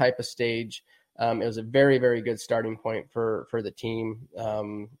this type of stage, it was a very, very good starting point for the team.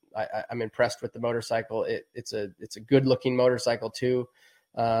 I'm impressed with the motorcycle. It's a good looking motorcycle too.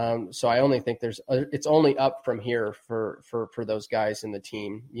 So I only think it's only up from here for those guys in the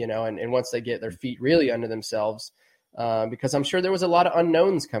team, and once they get their feet really under themselves, because I'm sure there was a lot of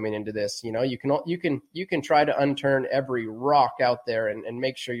unknowns coming into this. You can try to unturn every rock out there and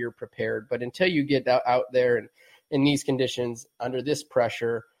make sure you're prepared, but until you get out there and in these conditions under this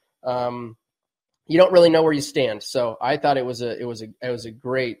pressure, you don't really know where you stand. So I thought it was a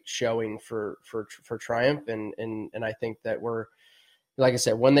great showing for Triumph, and I think that we're, like I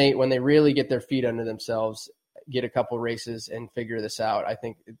said, when they really get their feet under themselves, get a couple races and figure this out, I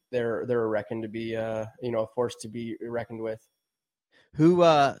think they're a reckon to be a force to be reckoned with. Who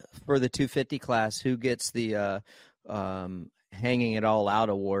for the 250 class, who gets the hanging it all out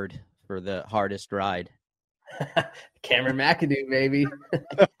award for the hardest ride? Cameron McAdoo, baby. You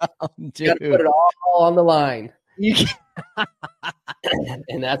got to put it all on the line.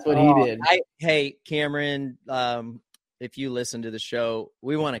 And that's what he did. Hey, Cameron, if you listen to the show,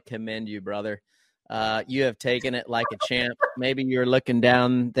 we want to commend you, brother. You have taken it like a champ. Maybe you're looking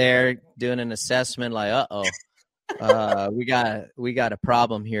down there doing an assessment like, we got a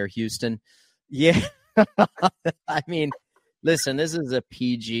problem here, Houston. Yeah. I mean, listen, this is a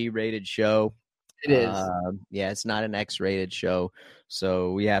PG rated show. It is. It's not an X-rated show,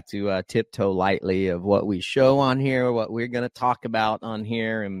 so we have to tiptoe lightly of what we show on here, what we're going to talk about on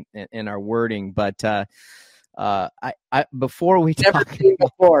here, and our wording. But I before we never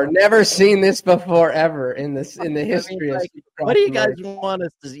seen this before ever in the history. Like, what do you guys want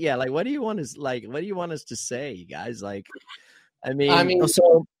us to? Yeah, like what do you want us what do you want us to say, guys? Like, I mean,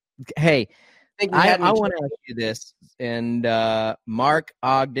 so hey. I want to ask you this, and Mark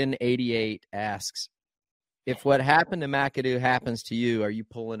Ogden 88 asks, if what happened to McAdoo happens to you, are you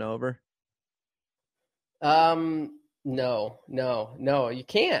pulling over? No, you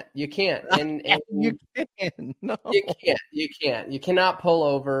can't. And you can. No, you can't. You cannot pull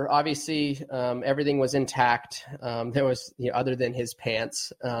over. Obviously, everything was intact. There was, other than his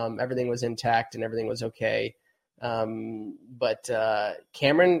pants, everything was intact and everything was okay. But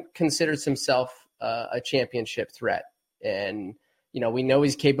Cameron considers himself a championship threat, and we know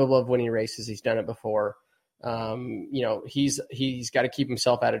he's capable of winning races. He's done it before. He's got to keep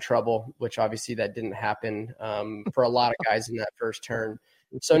himself out of trouble, which obviously that didn't happen for a lot of guys in that first turn.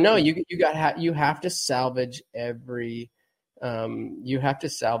 So no, you have to salvage every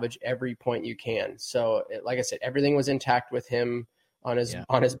point you can. So like I said, everything was intact with him on his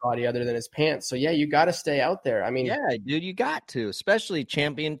body other than his pants. So yeah, you got to stay out there. I mean, yeah, dude, you got to, especially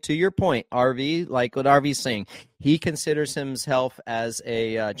champion, to your point, RV, like what RV's saying, he considers himself as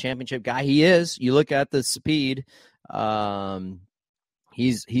a championship guy. He is. You look at the speed,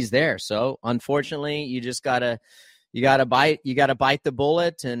 he's there. So unfortunately, you just gotta bite the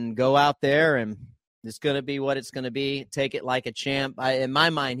bullet and go out there and It's going to be what it's going to be. Take it like a champ. In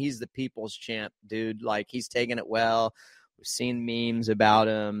my mind, he's the people's champ, dude. Like, he's taking it well. We've seen memes about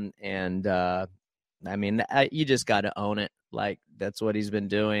him. And, you just got to own it. Like, that's what he's been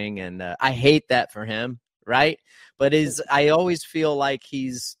doing. And I hate that for him, right? But I always feel like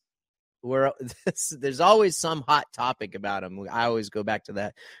there's always some hot topic about him. I always go back to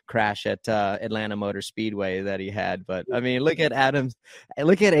that crash at Atlanta Motor Speedway that he had. But, look at Adams.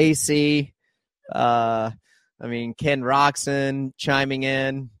 Look at AC. Ken Roxon chiming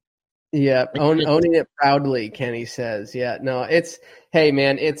in. Yeah, owning it proudly, Kenny says. Yeah, no, hey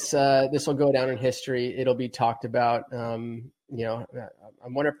man, this will go down in history. It'll be talked about. I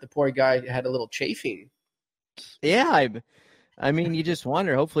wonder if the poor guy had a little chafing. Yeah, you just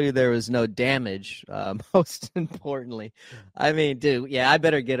wonder. Hopefully there was no damage. Most importantly, dude, yeah,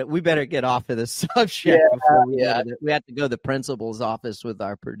 we better get off of this subject before we have to go to the principal's office with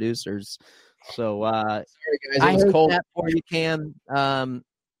our producers. So sorry, guys, I hope that for you, Cam.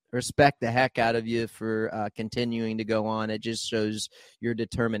 Respect the heck out of you for continuing to go on. It just shows your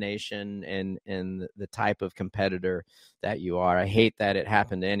determination and the type of competitor that you are. I hate that it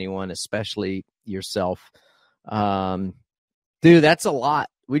happened to anyone, especially yourself. Dude, that's a lot.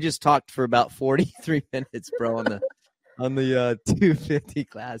 We just talked for about 43 minutes, bro, on the 250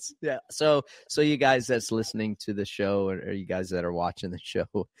 class. Yeah. So you guys that's listening to the show, or you guys that are watching the show,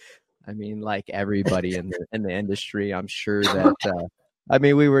 like everybody in the industry, I'm sure that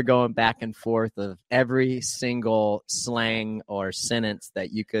we were going back and forth of every single slang or sentence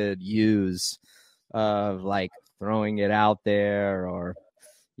that you could use, of like throwing it out there, or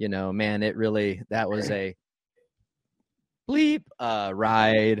that was a bleep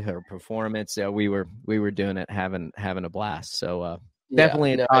ride or performance. We were doing it, having a blast. So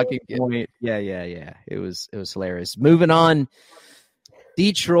definitely a talking point. Yeah. It was hilarious. Moving on.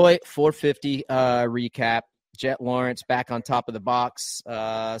 Detroit 450 recap. Jett Lawrence back on top of the box.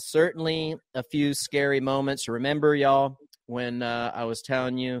 Certainly a few scary moments. Remember, y'all, when I was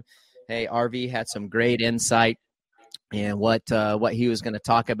telling you, hey, RV had some great insight and what he was going to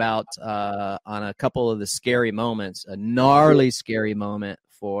talk about on a couple of the scary moments. A gnarly scary moment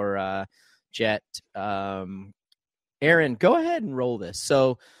for Jett. Aaron, go ahead and roll this.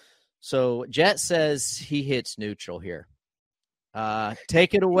 So Jett says he hits neutral here.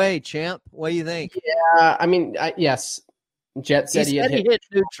 Take it away, champ. What do you think? Yeah, yes. Jett said he hit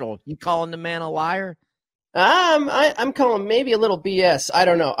neutral. You calling the man a liar? I'm calling maybe a little BS. I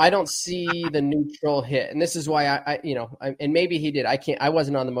don't know. I don't see the neutral hit, and this is why and maybe he did. I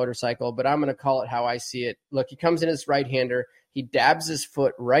wasn't on the motorcycle, but I'm going to call it how I see it. Look, he comes in his right-hander. He dabs his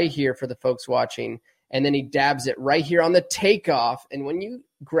foot right here for the folks watching, and then he dabs it right here on the takeoff. And when you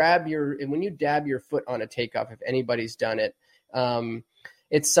dab your foot on a takeoff, if anybody's done it,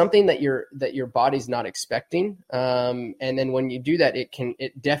 it's something that your body's not expecting. And then when you do that,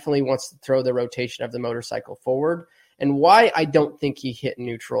 it definitely wants to throw the rotation of the motorcycle forward. And why I don't think he hit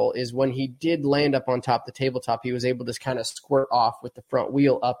neutral is when he did land up on top the tabletop, he was able to kind of squirt off with the front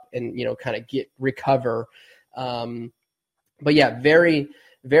wheel up and, kind of recover. But yeah, very,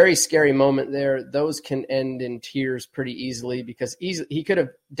 very scary moment there. Those can end in tears pretty easily because he could have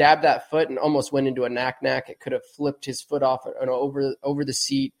dabbed that foot and almost went into a knack. It could have flipped his foot off and over the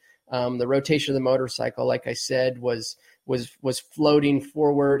seat. The rotation of the motorcycle, like I said, was floating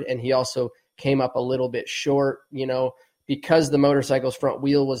forward, and he also came up a little bit short, because the motorcycle's front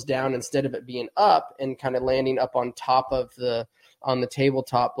wheel was down instead of it being up and kind of landing up on top of on the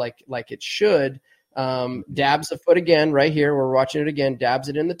tabletop like it should. Dabs the foot again right here. We're watching it again. Dabs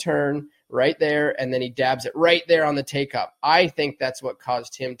it in the turn right there, and then he dabs it right there on the takeoff. I think that's what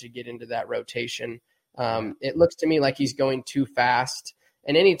caused him to get into that rotation. It looks to me like he's going too fast.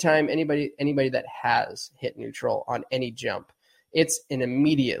 And anytime anybody that has hit neutral on any jump, it's an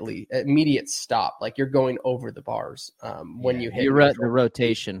immediate stop. Like you're going over the bars when you hit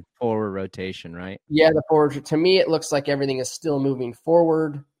the forward rotation, right? Yeah, the forward. To me, it looks like everything is still moving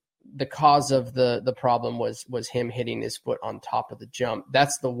forward. The cause of the problem was him hitting his foot on top of the jump.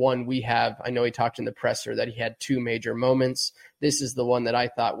 That's the one we have. I know he talked in the presser that he had two major moments. This is the one that I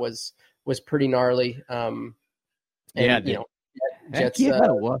thought was pretty gnarly. Jett's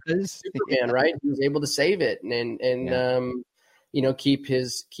Superman, right? He was able to save it and keep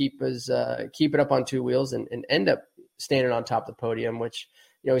it up on two wheels and end up standing on top of the podium, which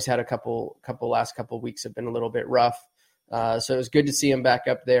he's had a last couple weeks have been a little bit rough. So it was good to see him back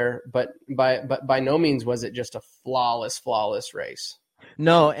up there, but by no means was it just a flawless race.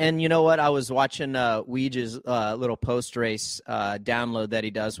 No, and you know what? I was watching Weege's little post-race download that he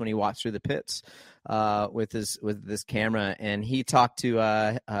does when he walks through the pits with this camera, and he talked to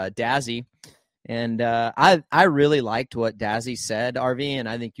Dazzy, And I really liked what Dazzy said, RV, and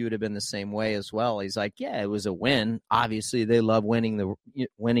I think you would have been the same way as well. He's like, yeah, it was a win. Obviously, they love winning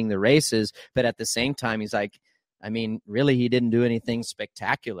the races, but at the same time, he's like, I mean, really, he didn't do anything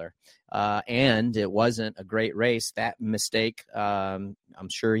spectacular, and it wasn't a great race. That mistake, I'm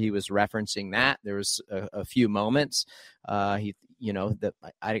sure he was referencing that. There was a few moments. That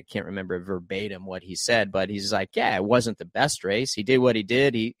I can't remember verbatim what he said, but he's like, yeah, it wasn't the best race. He did what he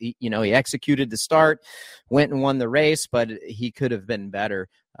did. He executed the start, went and won the race, but he could have been better.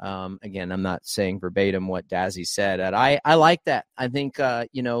 Again, I'm not saying verbatim what Dazzy said. And I like that. I think, I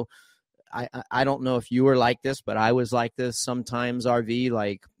don't know if you were like this, but I was like this sometimes, RV.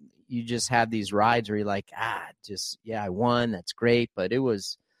 Like, you just have these rides where you're like, I won. That's great. But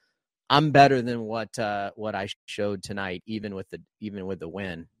I'm better than what I showed tonight, even with the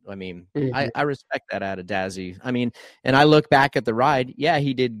win. I mean, I respect that out of Dazzy. I mean, and I look back at the ride. Yeah,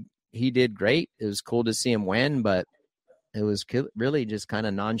 he did great. It was cool to see him win, but it was really just kind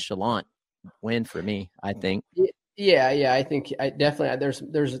of nonchalant win for me, I think. Yeah. I think definitely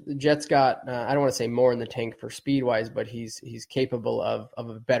there's Jett's got I don't want to say more in the tank for speed wise, but he's capable of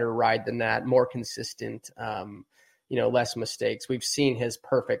a better ride than that, more consistent. Less mistakes. We've seen his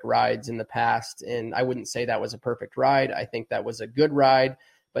perfect rides in the past, and I wouldn't say that was a perfect ride. I think that was a good ride,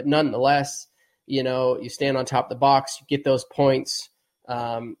 but nonetheless, you stand on top of the box, you get those points,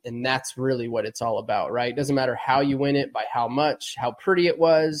 and that's really what it's all about, right? It doesn't matter how you win it, by how much, how pretty it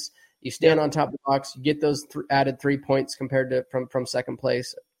was. You stand on top of the box, you get those added 3 points compared to from second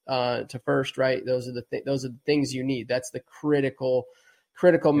place to first, right? Those are the things you need. That's the critical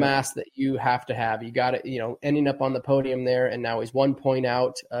mass that you have to have. You got it, ending up on the podium there, and now he's 1 point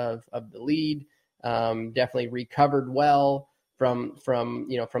out of the lead. Definitely recovered well from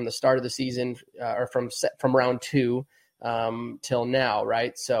the start of the season, or from round 2 till now,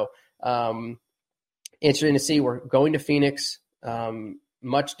 right? So interesting to see. We're going to Phoenix,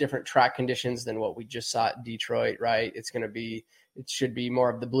 much different track conditions than what we just saw at Detroit, right? It should be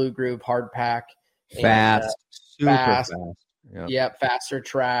more of the blue group, hard pack, fast, super fast. Yep, faster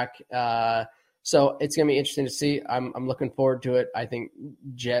track. So it's gonna be interesting to see. I'm looking forward to it. I think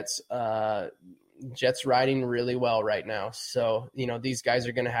Jett's riding really well right now. So these guys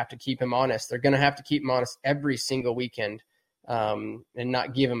are gonna have to keep him honest. They're gonna have to keep him honest every single weekend, and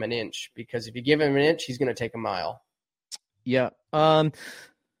not give him an inch, because if you give him an inch, he's gonna take a mile. Yeah.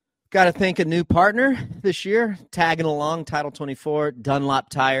 Got to thank a new partner this year, tagging along, Title 24, Dunlop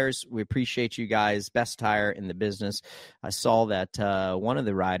Tires. We appreciate you guys. Best tire in the business. I saw that one of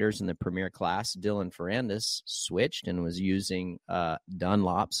the riders in the premier class, Dylan Ferrandis, switched and was using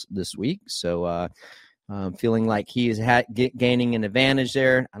Dunlops this week. So feeling like he is gaining an advantage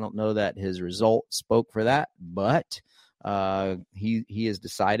there. I don't know that his result spoke for that, but he has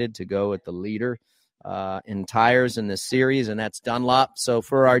decided to go with the leader in tires in this series, and that's Dunlop. So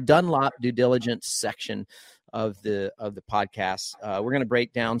for our Dunlop due diligence section of the podcast, we're going to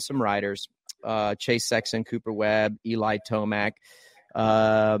break down some riders: Chase Sexton, Cooper Webb, Eli Tomac.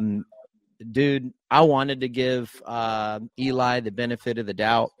 Dude, I wanted to give Eli the benefit of the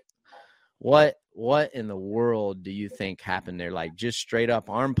doubt. What in the world do you think happened there? Like, just straight up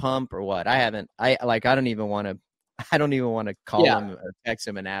arm pump or what? I don't even want to call him or text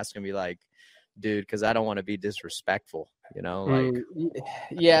him and ask him, be like, dude, because I don't want to be disrespectful,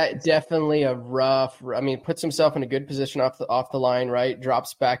 Yeah, definitely a rough. I mean, puts himself in a good position off the line, right?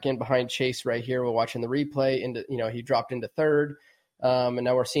 Drops back in behind Chase right here. We're watching the replay. He dropped into third, and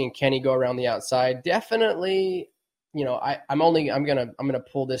now we're seeing Kenny go around the outside. Definitely, I'm gonna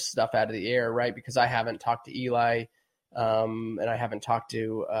pull this stuff out of the air, right? Because I haven't talked to Eli, and I haven't talked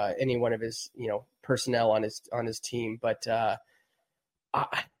to any one of his personnel on his team, but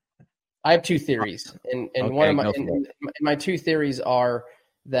I have two theories, and okay, one of my two theories are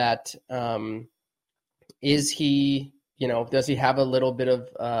that is he, does he have a little bit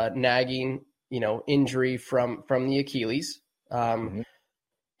of nagging, injury from the Achilles, and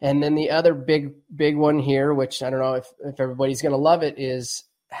then the other big one here, which I don't know if everybody's going to love it, is,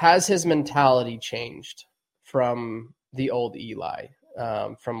 has his mentality changed from the old Eli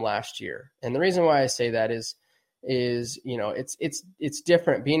from last year? And the reason why I say that is it's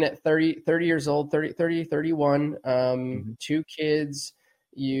different being at 30 years old, 31, 2 kids.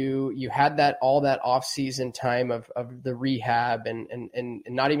 You had all that off season time of the rehab and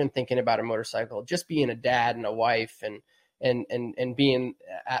not even thinking about a motorcycle, just being a dad and a wife and being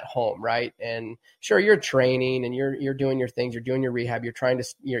at home. Right. And sure, you're training and you're doing your things, you're doing your rehab, you're trying to,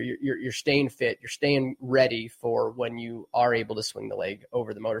 you're staying fit, you're staying ready for when you are able to swing the leg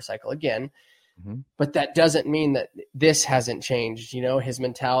over the motorcycle again. But that doesn't mean that this hasn't changed, his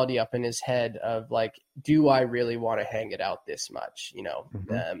mentality up in his head of like, do I really want to hang it out this much?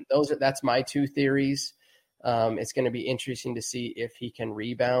 That's my two theories. It's going to be interesting to see if he can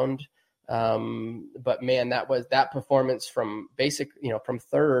rebound. But man, that performance from from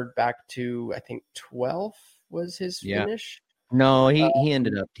third back to, I think 12th was his finish. No, he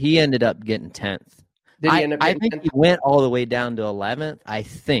ended up getting 10th. Did he end up I think 10th? he went all the way down to 11th. I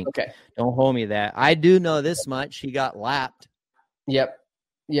think. Okay. Don't hold me that. I do know this much. He got lapped. Yep,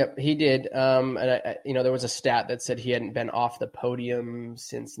 he did. And there was a stat that said he hadn't been off the podium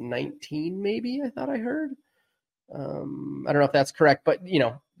since 19, maybe. I thought I heard. I don't know if that's correct, but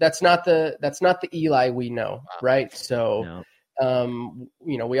that's not the Eli we know, right? So,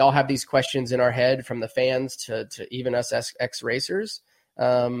 we all have these questions in our head, from the fans to even us ex racers.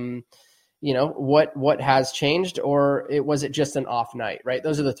 What has changed, or was it just an off night, right?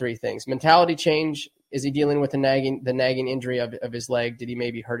 Those are the three things. Mentality change. Is he dealing with the nagging injury of his leg? Did he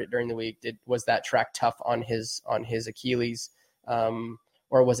maybe hurt it during the week? Was that track tough on his Achilles?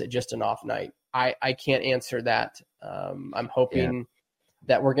 Or was it just an off night? I can't answer that. I'm hoping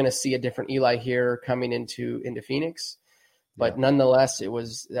that we're going to see a different Eli here coming into Phoenix, but nonetheless,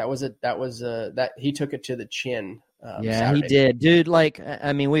 that he took it to the chin. Saturday. He did, dude.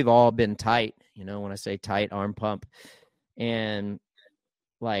 We've all been tight, when I say tight, arm pump, and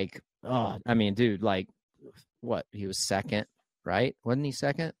what, he was second, right? Wasn't he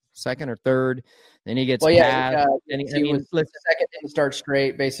second or third? Then he gets passed. He was second, didn't start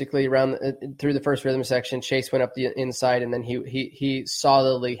straight, basically around through the first rhythm section. Chase went up the inside, and then he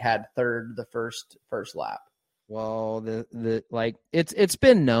solidly had third the first lap. Well, it's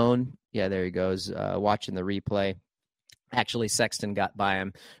been known. Yeah, there he goes. Watching the replay. Actually, Sexton got by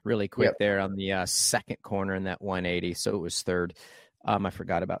him really quick there on the second corner in that 180, so it was third. I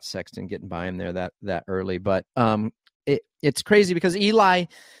forgot about Sexton getting by him there that early, but it's crazy because Eli,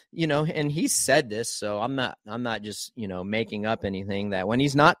 and he said this, so I'm not just making up anything, that when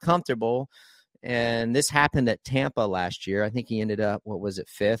he's not comfortable, and this happened at Tampa last year, I think he ended up, what was it,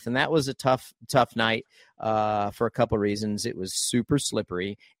 5th, and that was a tough night for a couple of reasons. It was super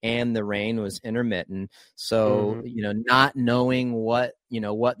slippery, and the rain was intermittent. So not knowing what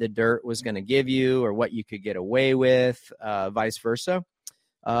the dirt was going to give you or what you could get away with, vice versa.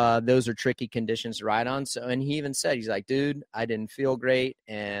 Those are tricky conditions to ride on. So, and he even said, he's like, dude, I didn't feel great.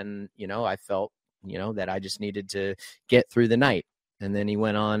 And, I felt, that I just needed to get through the night. And then he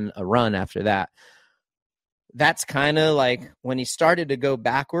went on a run after that. That's kind of like when he started to go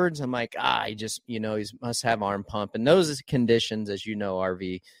backwards, I'm like, he just, he must have arm pump. And those conditions, as you know,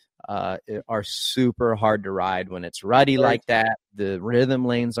 RV, are super hard to ride when it's ruddy like that. The rhythm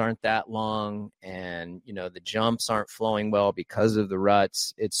lanes aren't that long, and the jumps aren't flowing well because of the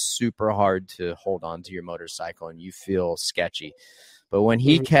ruts. It's super hard to hold on to your motorcycle, and you feel sketchy. But when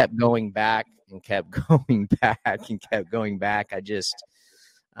he kept going back and kept going back,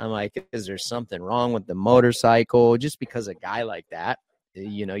 I'm like, is there something wrong with the motorcycle? Just because a guy like that,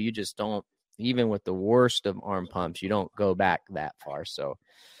 you just don't, even with the worst of arm pumps, you don't go back that far. So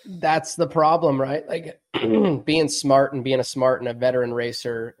that's the problem, right? Like being smart and being a smart and a veteran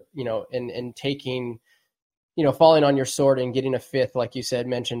racer, and taking, falling on your sword and getting a 5th, like you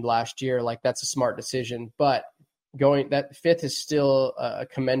mentioned last year, like that's a smart decision. But that 5th is still a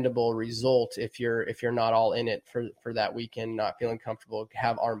commendable result if you're not all in it for that weekend, not feeling comfortable,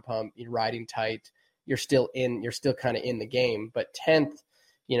 have arm pump, you're riding tight, you're still kind of in the game. But 10th,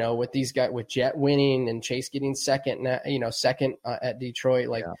 with these guys, with Jett winning and Chase getting second, at Detroit,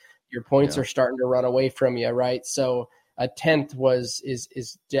 your points are starting to run away from you, right? So a 10th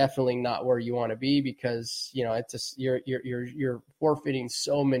is definitely not where you want to be, because you're forfeiting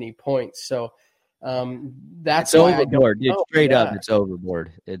so many points. So that's overboard, dude. Straight up, it's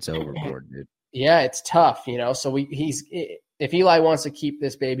overboard. It's overboard, dude. Yeah, it's tough, So if Eli wants to keep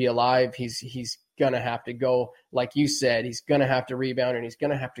this baby alive, he's gonna have to go, like you said, he's gonna have to rebound, and he's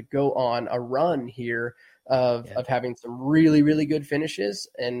gonna have to go on a run here of having some really, really good finishes.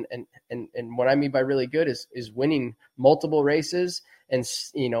 And what I mean by really good is winning multiple races, and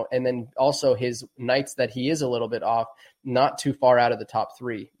and then also his nights that he is a little bit off, not too far out of the top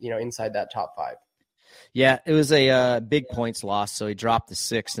 3, inside that top 5. Yeah, it was a big points loss, so he dropped to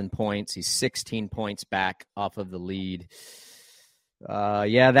 6th in points. He's 16 points back off of the lead.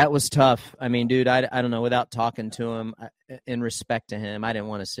 That was tough. I mean, dude, I don't know, without talking to him, in respect to him, I didn't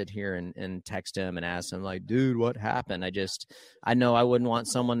want to sit here and text him and ask him, like, dude, what happened? I know I wouldn't want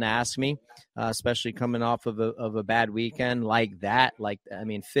someone to ask me, especially coming off of a bad weekend like that. Like, I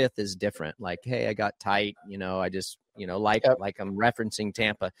mean, 5th is different. Like, hey, I got tight, I just, like I'm referencing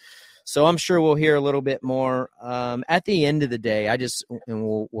Tampa. So I'm sure we'll hear a little bit more at the end of the day. And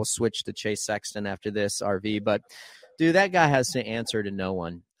we'll switch to Chase Sexton after this, RV. But, dude, that guy has to answer to no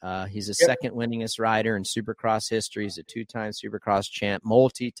one. He's the second winningest rider in Supercross history. He's a 2-time Supercross champ,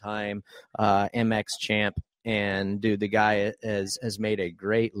 multi-time MX champ. And, dude, the guy has made a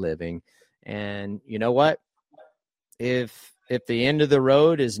great living. And you know what? If the end of the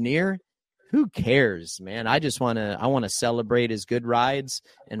road is near, who cares, man? I want to celebrate his good rides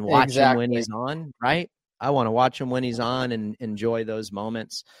and watch him when he's on, right? I want to watch him when he's on and enjoy those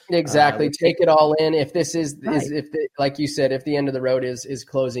moments. Exactly. Take it all in. If this is like you said, if the end of the road is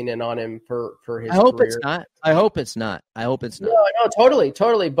closing in on him for his I hope career. It's not. No,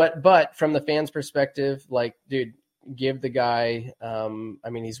 totally. But from the fans' perspective, like, dude, give the guy,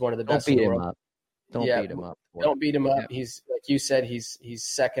 he's one of the best in the world. Don't beat him up. Don't beat him up. Yeah. He's, like you said, he's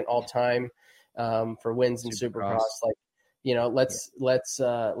second all time for wins in Supercross. Like,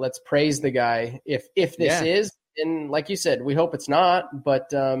 let's praise the guy. If this is, and like you said, we hope it's not,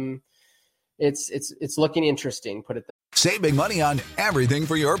 but it's looking interesting. Put it there. Save big money on everything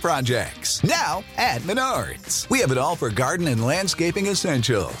for your projects. Now at Menards. We have it all for garden and landscaping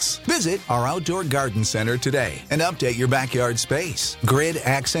essentials. Visit our outdoor garden center today and update your backyard space. Grid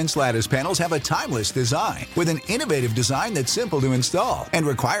Accents lattice panels have a timeless design with an innovative design that's simple to install and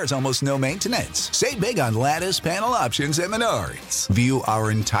requires almost no maintenance. Save big on lattice panel options at Menards. View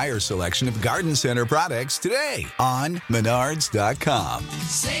our entire selection of garden center products today on Menards.com.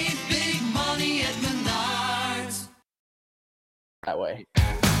 Save big money at Menards. That way.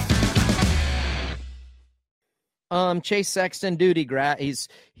 Chase Sexton, dude, he grabs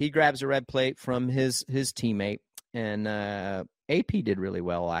a red plate from his teammate, and AP did really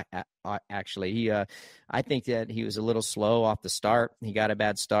well. Actually, I think that he was a little slow off the start. He got a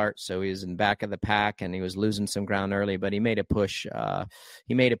bad start, so he was in the back of the pack, and he was losing some ground early. But he made a push. The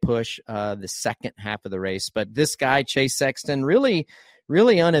second half of the race. But this guy, Chase Sexton, really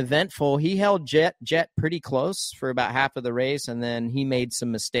uneventful. He held Jett pretty close for about half of the race, and then he made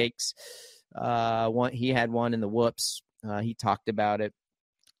some mistakes. He had one in the whoops. He talked about it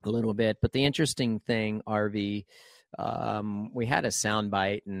a little bit. But the interesting thing, RV, we had a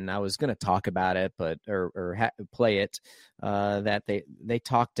soundbite, and I was going to talk about it, play it. That they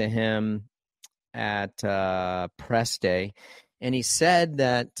talked to him at press day, and he said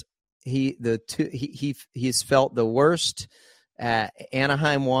that he's felt the worst at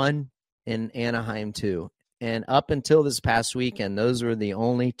Anaheim 1 and Anaheim 2. And up until this past weekend, those were the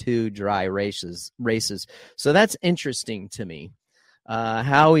only two dry races. So that's interesting to me,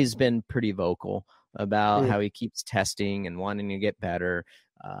 how he's been pretty vocal about how he keeps testing and wanting to get better.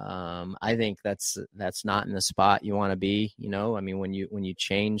 I think that's not in the spot you want to be. When you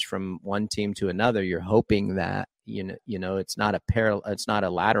change from one team to another, you're hoping that, it's not a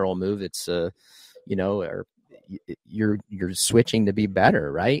lateral move. It's you're switching to be better,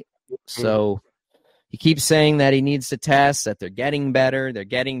 right? So he keeps saying that he needs to test, that they're getting better.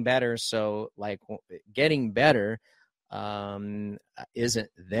 So, like, getting better isn't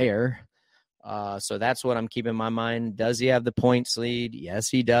there. So that's what I'm keeping in my mind. Does he have the points lead? Yes,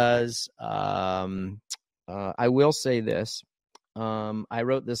 he does. I will say this. I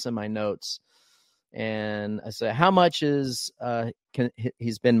wrote this in my notes. And I say, how much is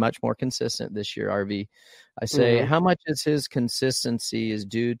he's been much more consistent this year, RV. I say, how much is his consistency is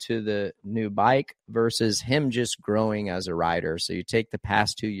due to the new bike versus him just growing as a rider? So you take the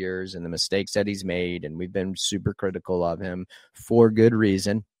past 2 years and the mistakes that he's made, and we've been super critical of him for good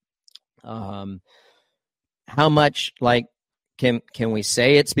reason. How much, like, can we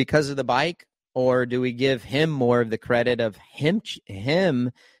say it's because of the bike, or do we give him more of the credit of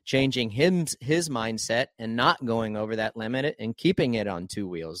him changing his mindset and not going over that limit and keeping it on two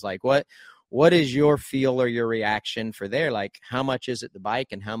wheels? Like, what is your feel or your reaction for there? Like, how much is it the bike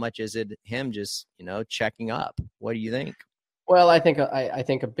and how much is it him just, checking up? What do you think? Well, I think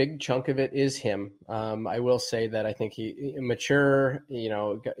a big chunk of it is him. I will say that I think he mature,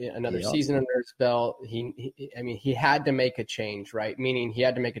 another season under his belt. He had to make a change, right? Meaning he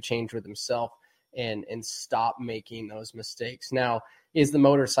had to make a change with himself and stop making those mistakes. Now, is the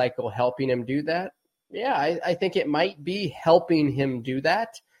motorcycle helping him do that? Yeah, I think it might be helping him do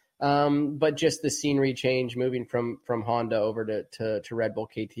that. But just the scenery change, moving from Honda over to Red Bull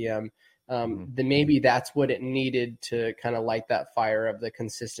KTM, then maybe that's what it needed to kind of light that fire of the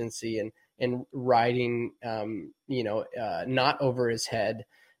consistency and riding, not over his head.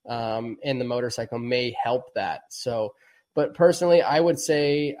 And the motorcycle may help that. So, but personally, I would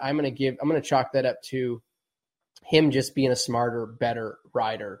say I'm going to chalk that up to him just being a smarter, better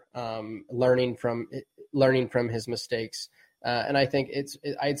rider, learning from his mistakes, And I think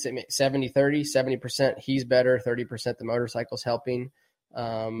I'd say 70-30, 70% he's better, 30% the motorcycle's helping.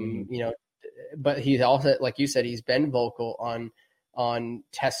 But he's also, like you said, he's been vocal on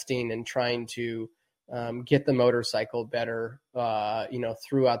testing and trying to get the motorcycle better,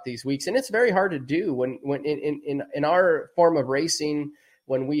 throughout these weeks. And it's very hard to do when in our form of racing,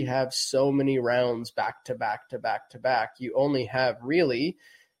 when we have so many rounds back to back to back to back, you only have really,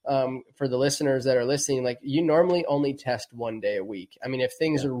 for the listeners that are listening, like you normally only test 1 day a week. I mean, if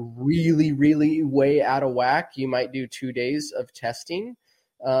things are really, really way out of whack, you might do 2 days of testing.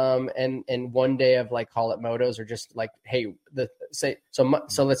 And 1 day of like, call it motos, or just like, hey, so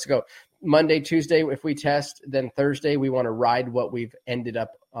let's go Monday, Tuesday. If we test, then Thursday, we want to ride what we've ended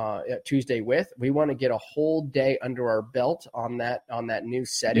up, Tuesday with. We want to get a whole day under our belt on that new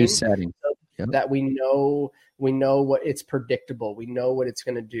setting. So that we know what it's predictable. We know what it's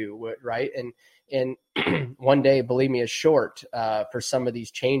going to do. Right. And 1 day, believe me, is short, for some of these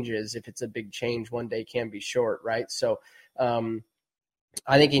changes. If it's a big change, 1 day can be short. Right. So,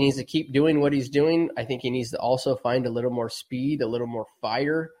 I think he needs to keep doing what he's doing. I think he needs to also find a little more speed, a little more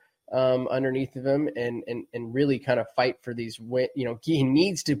fire underneath of him, and really kind of fight for these. He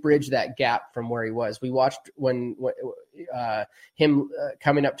needs to bridge that gap from where he was. We watched when him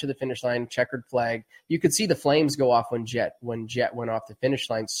coming up to the finish line, checkered flag. You could see the flames go off when Jett went off the finish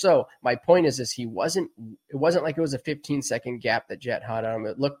line. So my point is it wasn't like it was a 15-second gap that Jett had on him.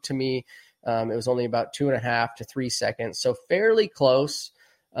 It looked to me. It was only about 2.5 to 3 seconds, so fairly close.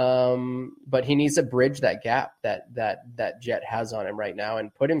 But he needs to bridge that gap that Jett has on him right now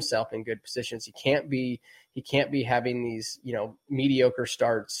and put himself in good positions. He can't be having these, mediocre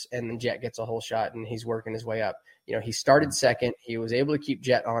starts and then Jett gets a whole shot and he's working his way up. He started second. He was able to keep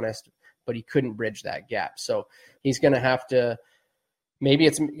Jett honest, but he couldn't bridge that gap. So he's going to have to. Maybe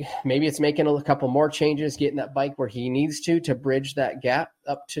it's making a couple more changes, getting that bike where he needs to bridge that gap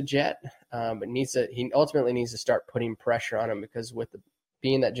up to Jett. But he ultimately needs to start putting pressure on him, because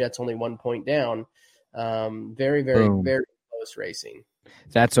being that Jett's only 1 point down, very, very, very close racing.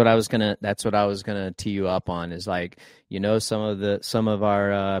 That's what I was gonna tee you up on, is like, some of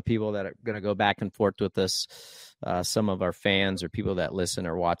our people that are gonna go back and forth with us, some of our fans or people that listen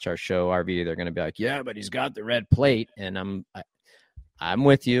or watch our show, RV, they're gonna be like, yeah, but he's got the red plate, and I'm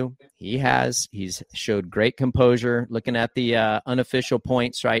with you. He's showed great composure. Looking at the unofficial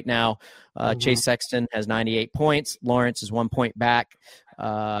points right now, Chase Sexton has 98 points. Lawrence is 1 point back.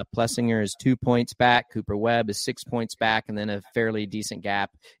 Plessinger is 2 points back. Cooper Webb is 6 points back, and then a fairly decent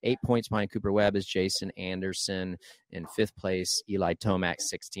gap. 8 points behind Cooper Webb is Jason Anderson in fifth place. Eli Tomac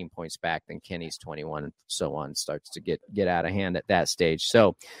 16 points back. Then Kenny's 21, and so on. Starts to get out of hand at that stage.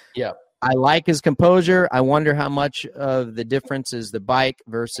 So, yeah. I like his composure. I wonder how much of the difference is the bike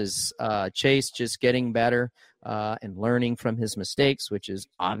versus Chase just getting better and learning from his mistakes, which is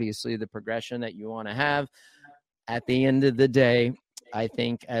obviously the progression that you want to have. At the end of the day, I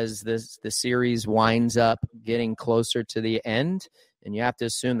think as the series winds up getting closer to the end, and you have to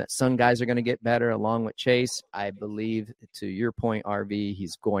assume that some guys are going to get better along with Chase, I believe, to your point, RV,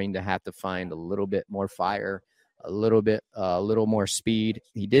 he's going to have to find a little bit more fire, a little more speed.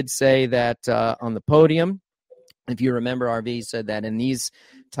 He did say that on the podium, if you remember, RV said that in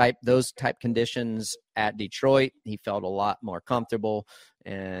those type conditions at Detroit, he felt a lot more comfortable,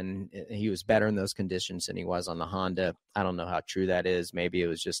 and he was better in those conditions than he was on the Honda. I don't know how true that is. Maybe it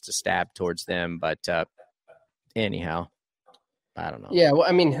was just a stab towards them, but anyhow, I don't know. Yeah, well,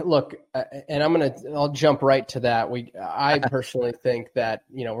 I mean, look, and I'll jump right to that. I personally think that,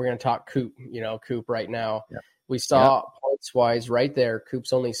 we're going to talk Coop right now. Yeah. We saw points-wise right there,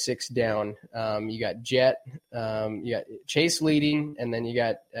 Coop's only 6 down. You got Jett, you got Chase leading, and then you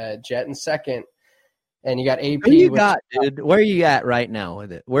got Jett in second, and you got AP. Who you got, dude? Where are you at right now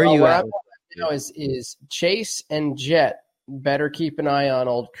with it? Where are you at? Now is Chase and Jett better keep an eye on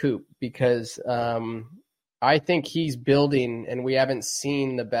old Coop, because I think he's building, and we haven't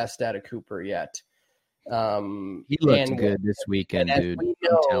seen the best out of Cooper yet. He looked good this weekend, dude. We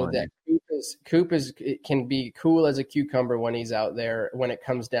know that Coop can be cool as a cucumber when he's out there. When it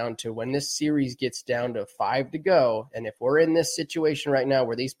comes down to when this series gets down to 5 to go, and if we're in this situation right now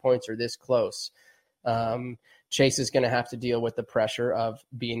where these points are this close, Chase is going to have to deal with the pressure of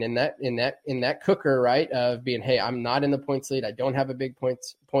being in that cooker, right? Of being, hey, I'm not in the points lead. I don't have a big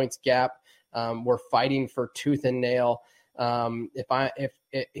points gap. We're fighting for tooth and nail. Mike.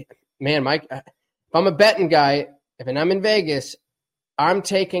 If I'm a betting guy, and I'm in Vegas, I'm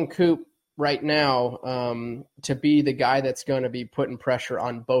taking Coop right now to be the guy that's going to be putting pressure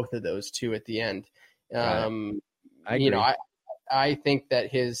on both of those two at the end. I agree. I think that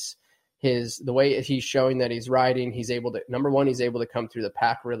the way he's showing that he's riding, he's able to come through the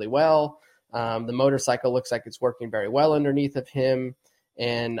pack really well. The motorcycle looks like it's working very well underneath of him.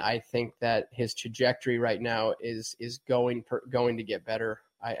 And I think that his trajectory right now is going to get better.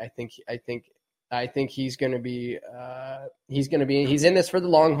 I think he's going to be he's in this for the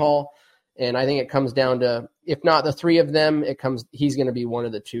long haul. And I think it comes down to, if not the three of them, he's going to be one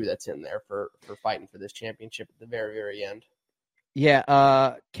of the two that's in there for fighting for this championship at the very, very end.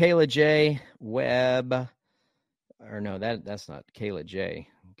 Yeah. Kayla J, Webb, or no, that's not Kayla J.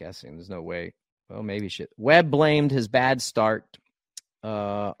 I'm guessing there's no way. Well, maybe shit. Webb blamed his bad start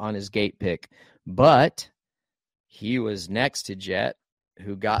on his gate pick, but he was next to Jett,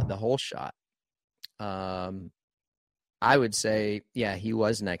 who got the whole shot. I would say, yeah, he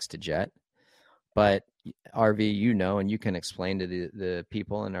was next to Jett, but RV, and you can explain to the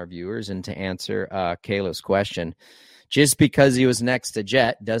people and our viewers, and to answer Kayla's question, just because he was next to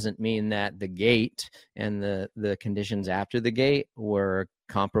Jett doesn't mean that the gate and the conditions after the gate were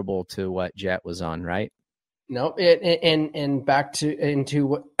comparable to what Jett was on, right? No, and back into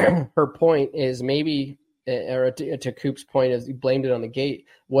what her point is, maybe, or to Coop's point, is he blamed it on the gate.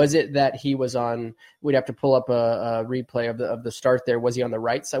 Was it that he was on? We'd have to pull up a replay of the start there. Was he on the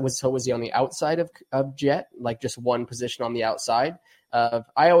right side? Was he on the outside of Jett, like just one position on the outside?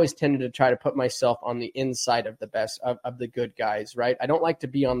 I always tended to try to put myself on the inside of the best of the good guys, right? I don't like to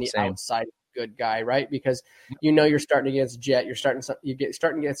be on the outside of the good guy, right? Because you're starting against Jett, you're starting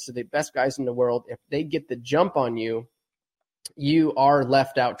against the best guys in the world. If they get the jump on you, you are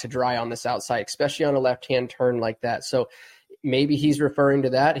left out to dry on this outside, especially on a left-hand turn like that. So maybe he's referring to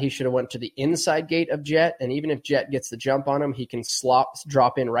that. He should have went to the inside gate of Jett, and even if Jett gets the jump on him, he can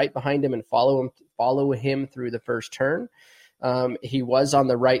drop in right behind him and follow him through the first turn. He was on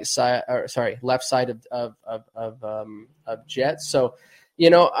the left side of Jett. So,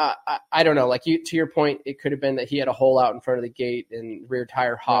 I don't know. Like to your point, it could have been that he had a hole out in front of the gate and rear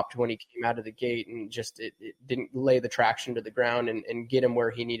tire hopped when he came out of the gate, and just it didn't lay the traction to the ground and get him where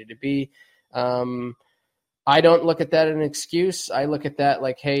he needed to be. I don't look at that as an excuse. I look at that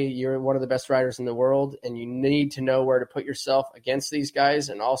like, hey, you're one of the best riders in the world, and you need to know where to put yourself against these guys,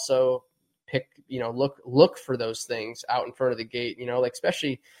 and also pick, look for those things out in front of the gate, like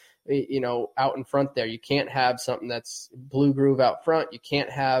especially, out in front there. You can't have something that's blue groove out front. You can't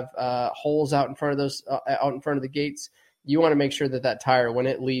have holes out in front of those, out in front of the gates. You want to make sure that tire, when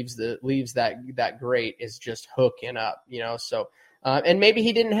it leaves that grate, is just hooking up, so, and maybe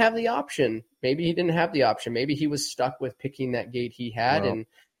he didn't have the option. Maybe he was stuck with picking that gate he had.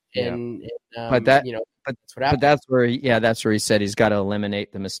 But that's what happened. But that's where he said he's got to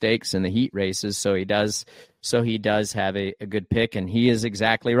eliminate the mistakes in the heat races. So he does have a good pick, and he is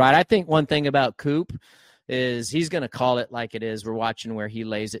exactly right. I think one thing about Coop is he's going to call it like it is. We're watching where he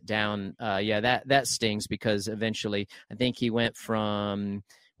lays it down. That stings, because eventually I think he went from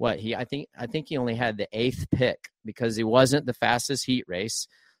I think he only had the 8th pick because he wasn't the fastest heat race.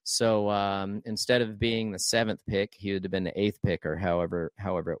 So instead of being the 7th pick, he would have been the 8th pick, or however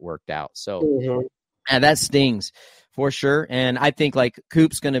it worked out. So and that stings for sure. And I think like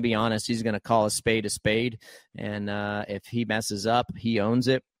Coop's going to be honest. He's going to call a spade. And if he messes up, he owns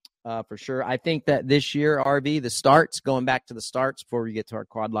it for sure. I think that this year, RV, the starts, going back to the starts before we get to our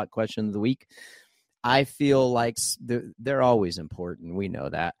quad lock question of the week, I feel like they're always important. We know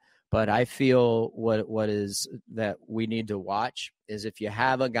that. But I feel what is that we need to watch is if you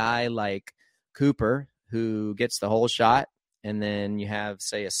have a guy like Cooper who gets the whole shot, and then you have,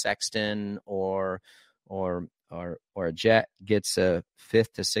 say, a Sexton or a Jett gets a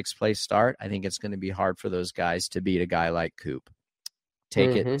 5th to 6th place start, I think it's going to be hard for those guys to beat a guy like Coop.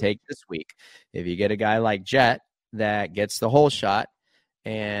 Take this week. If you get a guy like Jett that gets the whole shot,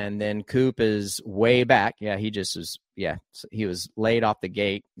 and then Coop is way back. Yeah, he was laid off the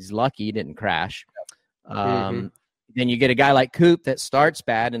gate. He's lucky he didn't crash. Then you get a guy like Coop that starts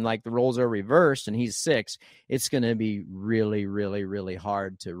bad, and like the roles are reversed, and he's 6th. It's going to be really, really, really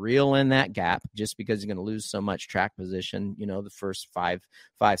hard to reel in that gap, just because he's going to lose so much track position, the first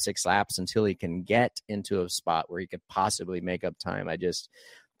 5-6 laps until he can get into a spot where he could possibly make up time.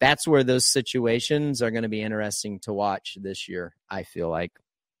 That's where those situations are going to be interesting to watch this year. I feel like,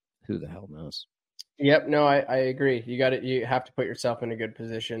 who the hell knows? Yep. No, I agree. You have to put yourself in a good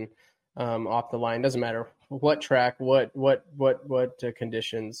position off the line. Doesn't matter what track, what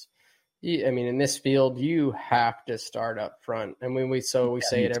conditions. In this field, you have to start up front. And when we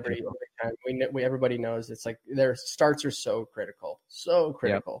say it every time. Everybody knows it's like their starts are so critical.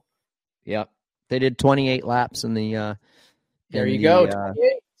 Yep. They did 28 laps in the. There you go. 28.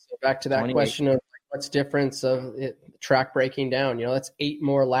 So back to that question of What's difference of it, track breaking down? You know, that's 8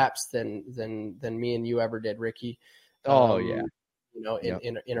 more laps than me and you ever did, Ricky. Oh yeah. You know,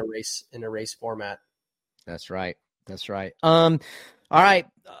 in a race format. That's right. All right.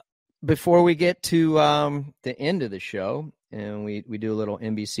 Before we get to the end of the show and we do a little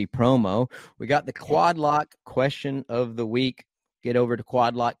NBC promo, we got the Quad Lock question of the week. Get over to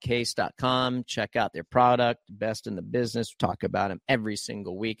quadlockcase.com. Check out their product, best in the business. We talk about them every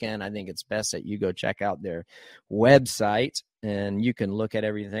single weekend. I think it's best that you go check out their website and you can look at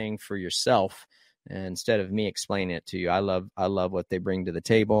everything for yourself. And instead of me explaining it to you, I love what they bring to the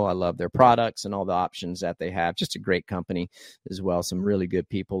table. I love their products and all the options that they have. Just a great company as well. Some really good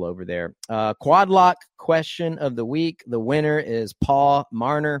people over there. Quad Lock question of the week. The winner is Paul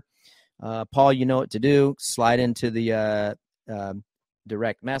Marner. Paul, you know what to do. Slide into the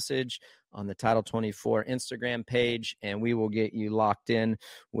direct message on the Title 24 Instagram page, and we will get you locked in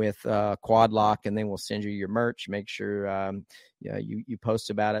with Quad Lock, and then we'll send you your merch. Make sure you post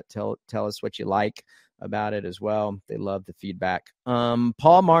about it. Tell us what you like about it as well. They love the feedback.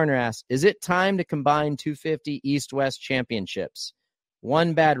 Paul Marner asks, is it time to combine 250 East-West championships?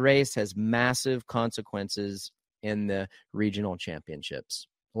 One bad race has massive consequences in the regional championships.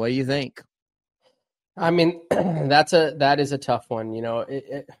 What do you think? I mean, that is a tough one. You know,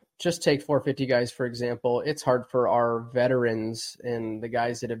 just take 450 guys, for example. It's hard for our veterans and the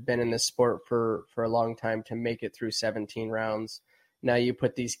guys that have been in this sport for a long time to make it through 17 rounds. Now you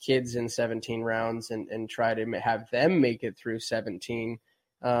put these kids in 17 rounds and try to have them make it through 17.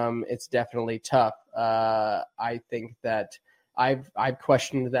 It's definitely tough. I think that I've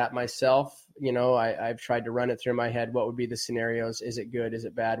questioned that myself. You know, I've tried to run it through my head. What would be the scenarios? Is it good? Is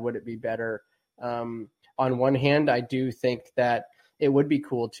it bad? Would it be better? On one hand, I do think that it would be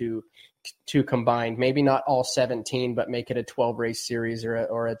cool to combine, maybe not all 17, but make it a 12 race series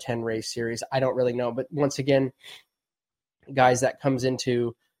or a 10 race series. I don't really know. But once again, guys, that comes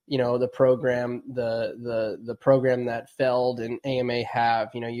into, you know, the program, the program that Feld and AMA have,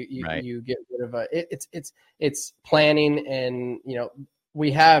 you know, you get rid of it's planning, and, you know,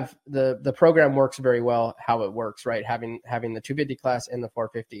 we have the program works very well how it works, right? Having the 250 class and the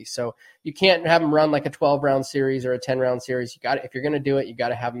 450. So you can't have them run like a 12 round series or a 10 round series. If you're going to do it, you got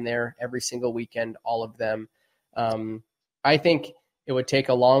to have them there every single weekend, all of them. I think it would take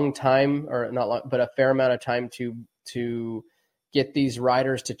a long time, or not long, but a fair amount of time to get these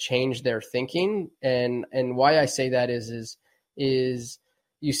riders to change their thinking. And why I say that is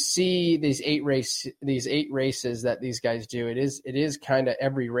you see these 8 races that these guys do. It is kind of,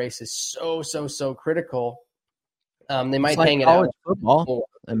 every race is so critical. They might hang it out. Football.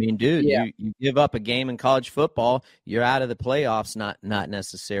 I mean, dude, you give up a game in college football, you're out of the playoffs. Not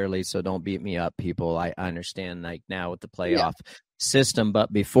necessarily. So don't beat me up, people. I understand, like, now with the playoff system,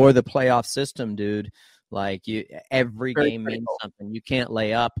 but before the playoff system, dude, like, every game means something. You can't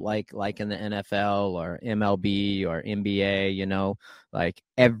lay up like in the NFL or MLB or NBA, you know, like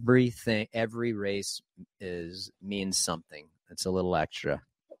every race means something. It's a little extra.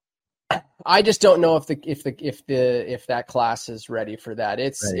 I just don't know if that class is ready for that.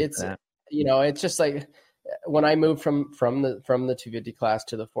 You know, it's just like when I moved from the 250 class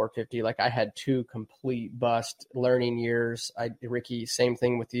to the 450, like, I had 2 complete bust learning years. Ricky, same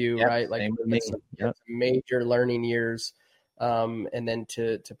thing with you, right? Like, major learning years. And then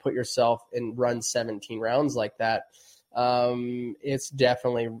to put yourself and run 17 rounds like that, it's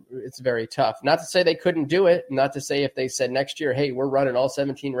very tough. Not to say they couldn't do it. Not to say if they said next year, hey, we're running all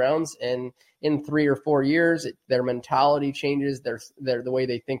 17 rounds, and in 3 or 4 years, their mentality changes. The way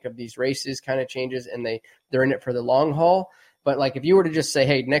they think of these races kind of changes, and they're in it for the long haul. But like, if you were to just say,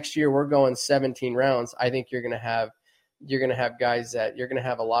 hey, next year we're going 17 rounds, I think you're going to have guys that you're going to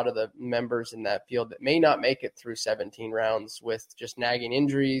have a lot of the members in that field that may not make it through 17 rounds with just nagging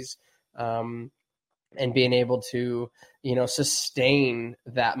injuries, and being able to, you know, sustain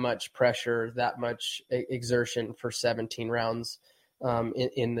that much pressure, that much exertion for 17 rounds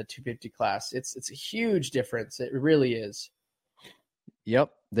in the 250 class. It's a huge difference. It really is. Yep.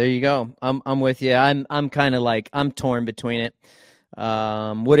 There you go. I'm with you. I'm kind of like, I'm torn between it.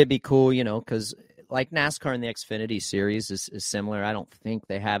 Would it be cool, you know, because like NASCAR in the Xfinity Series is similar. I don't think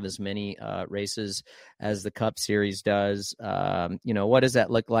they have as many races as the Cup Series does. You know, what does that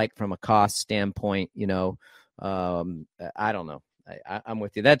look like from a cost standpoint? You know, I don't know. I'm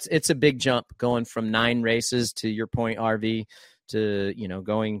with you. It's a big jump going from 9 races, to your point, RV, to, you know,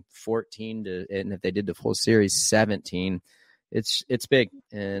 going 14 to, and if they did the full series, 17. It's big,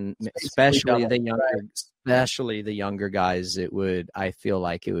 and especially the younger guys. I feel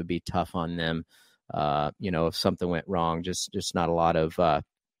like it would be tough on them. You know, if something went wrong, just not a lot of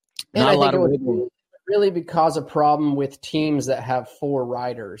really cause a problem with teams that have 4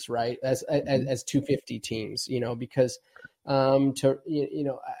 riders, right? As 250 teams, because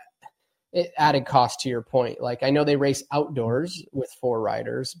it added cost to your point. Like, I know they race outdoors with 4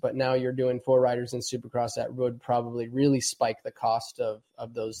 riders, but now you're doing 4 riders in Supercross. That would probably really spike the cost of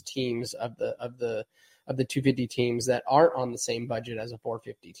those teams, of the 250 teams that aren't on the same budget as a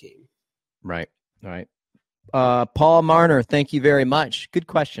 450 team. Right. Paul Marner, thank you very much. Good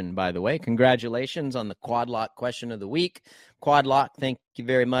question, by the way. Congratulations on the Quad Lock question of the week. Quad Lock, thank you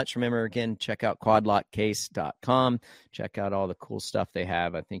very much. Remember, again, check out quadlockcase.com. Check out all the cool stuff they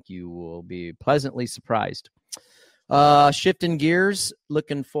have. I think you will be pleasantly surprised. Shifting gears,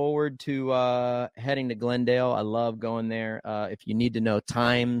 looking forward to heading to Glendale. I love going there. If you need to know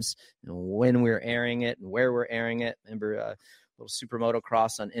times and when we're airing it and where we're airing it, remember little Super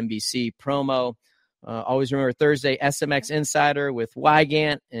Motocross on NBC promo. Always remember Thursday, SMX Insider with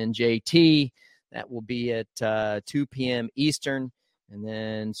Wygant and JT. That will be at 2 p.m. Eastern. And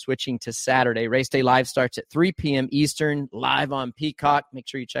then switching to Saturday, Race Day Live starts at 3 p.m. Eastern, live on Peacock. Make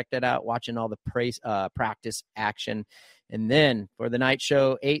sure you check that out, watching all the practice action. And then for the night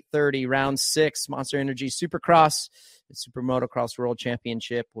show, 8:30, Round 6, Monster Energy Supercross. The Super Motocross World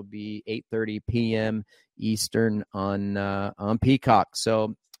Championship will be 8:30 p.m. Eastern on Peacock.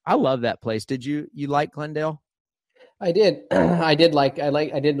 So I love that place. Did you like Glendale? I did. I did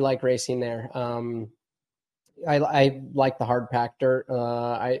like racing there. I like the hard pack dirt.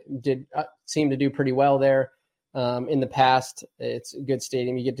 I did seem to do pretty well there. In the past, it's a good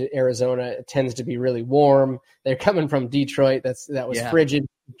stadium. You get to Arizona, it tends to be really warm. They're coming from Detroit. That was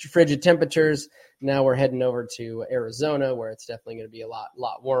frigid temperatures. Now we're heading over to Arizona, where it's definitely going to be a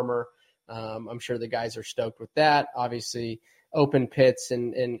lot warmer. I'm sure the guys are stoked with that. Obviously, open pits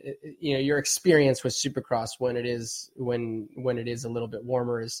and your experience with Supercross when it is a little bit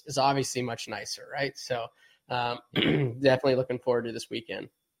warmer is obviously much nicer, right? So definitely looking forward to this weekend.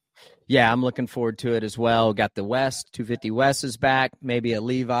 Yeah, I'm looking forward to it as well. Got the West, 250 West is back, maybe a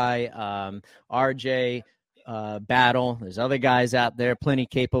Levi, RJ battle. There's other guys out there, plenty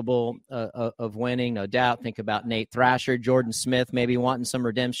capable of winning, no doubt. Think about Nate Thrasher, Jordan Smith, maybe wanting some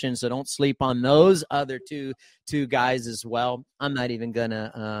redemption. So don't sleep on those other two guys as well. I'm not even going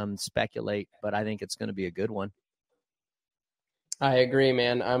to speculate, but I think it's going to be a good one. I agree,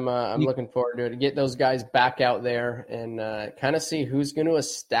 man. I'm looking forward to it. Get those guys back out there and kind of see who's going to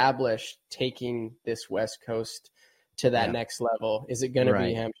establish taking this West Coast to that next level. Is it going to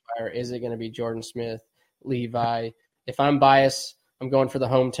be Hampshire? Is it going to be Jordan Smith, Levi? If I'm biased, I'm going for the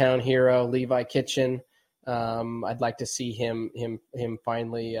hometown hero, Levi Kitchen. I'd like to see him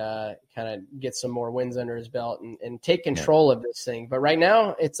finally kind of get some more wins under his belt and take control of this thing. But right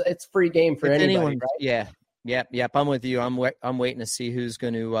now, it's free game for anybody, right? Yeah. Yep. I'm with you. I'm waiting to see who's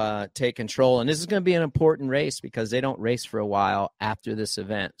going to take control. And this is going to be an important race because they don't race for a while after this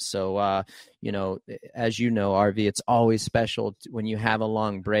event. So, as you know, RV, it's always special when you have a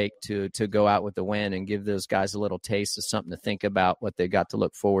long break to go out with the win and give those guys a little taste of something to think about, what they got to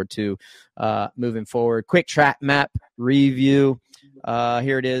look forward to moving forward. Quick track map review.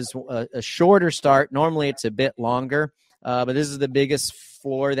 Here it is, a shorter start. Normally it's a bit longer, but this is the biggest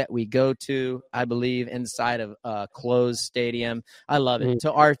floor that we go to, I believe, inside of a closed stadium. I love it.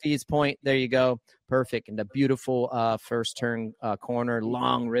 To RV's point, there you go. Perfect. And a beautiful first turn corner,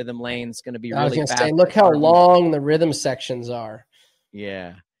 long rhythm lanes. Going to be really fast. Say, look how long the rhythm sections are.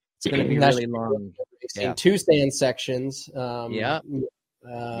 Yeah. It's going to be really long. Yeah. 2 stand sections. Yeah.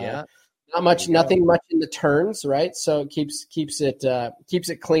 Nothing much in the turns, right? So it keeps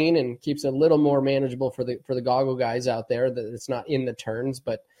it clean and keeps it a little more manageable for the goggle guys out there. That it's not in the turns,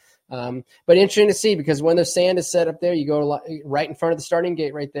 but interesting to see because when the sand is set up there, you go right in front of the starting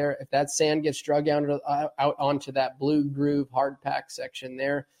gate right there. If that sand gets drug out onto that blue groove hard pack section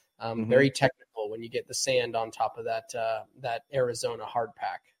there, very technical when you get the sand on top of that Arizona hard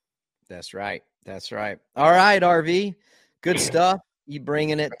pack. That's right. All right, RV, good stuff. You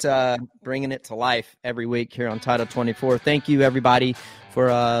bringing it to life every week here on Title 24. Thank you, everybody,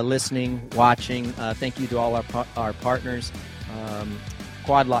 for listening, watching. Thank you to all our partners,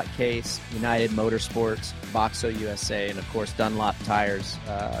 Quad Lock Case, United Motorsports, Boxo USA, and, of course, Dunlop Tires.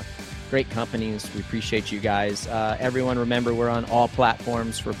 Great companies. We appreciate you guys. Everyone, remember, we're on all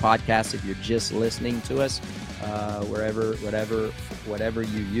platforms for podcasts if you're just listening to us, whatever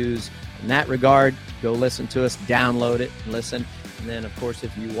you use. In that regard, go listen to us, download it, and listen. And then, of course,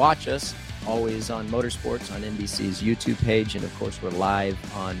 if you watch us, always on Motorsports on NBC's YouTube page. And, of course, we're live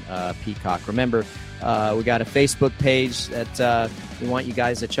on Peacock. Remember, we got a Facebook page that we want you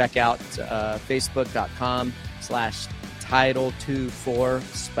guys to check out, facebook.com/Title Title 24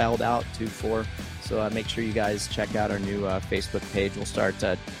 spelled out 24. So make sure you guys check out our new Facebook page. We'll start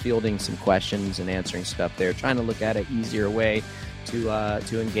fielding some questions and answering stuff there, trying to look at an easier way to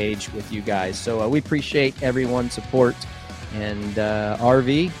engage with you guys. So we appreciate everyone's support. And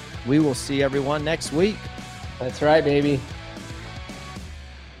RV, we will see everyone next week. That's right, baby.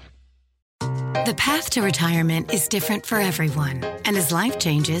 The path to retirement is different for everyone. And as life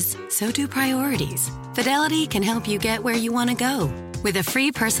changes, so do priorities. Fidelity can help you get where you want to go. With a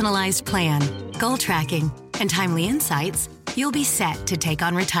free personalized plan, goal tracking, and timely insights, you'll be set to take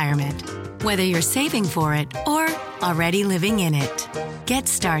on retirement. Whether you're saving for it or already living in it. Get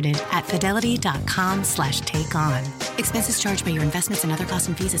started at fidelity.com/takeon. Expenses charged by your investments and other costs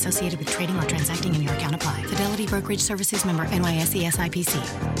and fees associated with trading or transacting in your account apply. Fidelity Brokerage Services, member NYSE SIPC.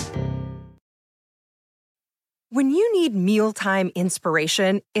 When you need mealtime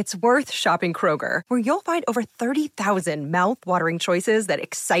inspiration, it's worth shopping Kroger, where you'll find over 30,000 mouth-watering choices that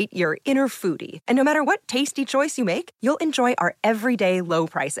excite your inner foodie. And no matter what tasty choice you make, you'll enjoy our everyday low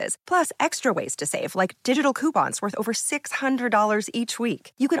prices, plus extra ways to save, like digital coupons worth over $600 each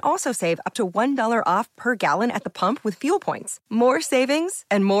week. You can also save up to $1 off per gallon at the pump with fuel points. More savings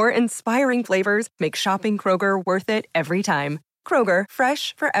and more inspiring flavors make shopping Kroger worth it every time. Kroger,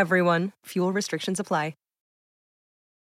 fresh for everyone. Fuel restrictions apply.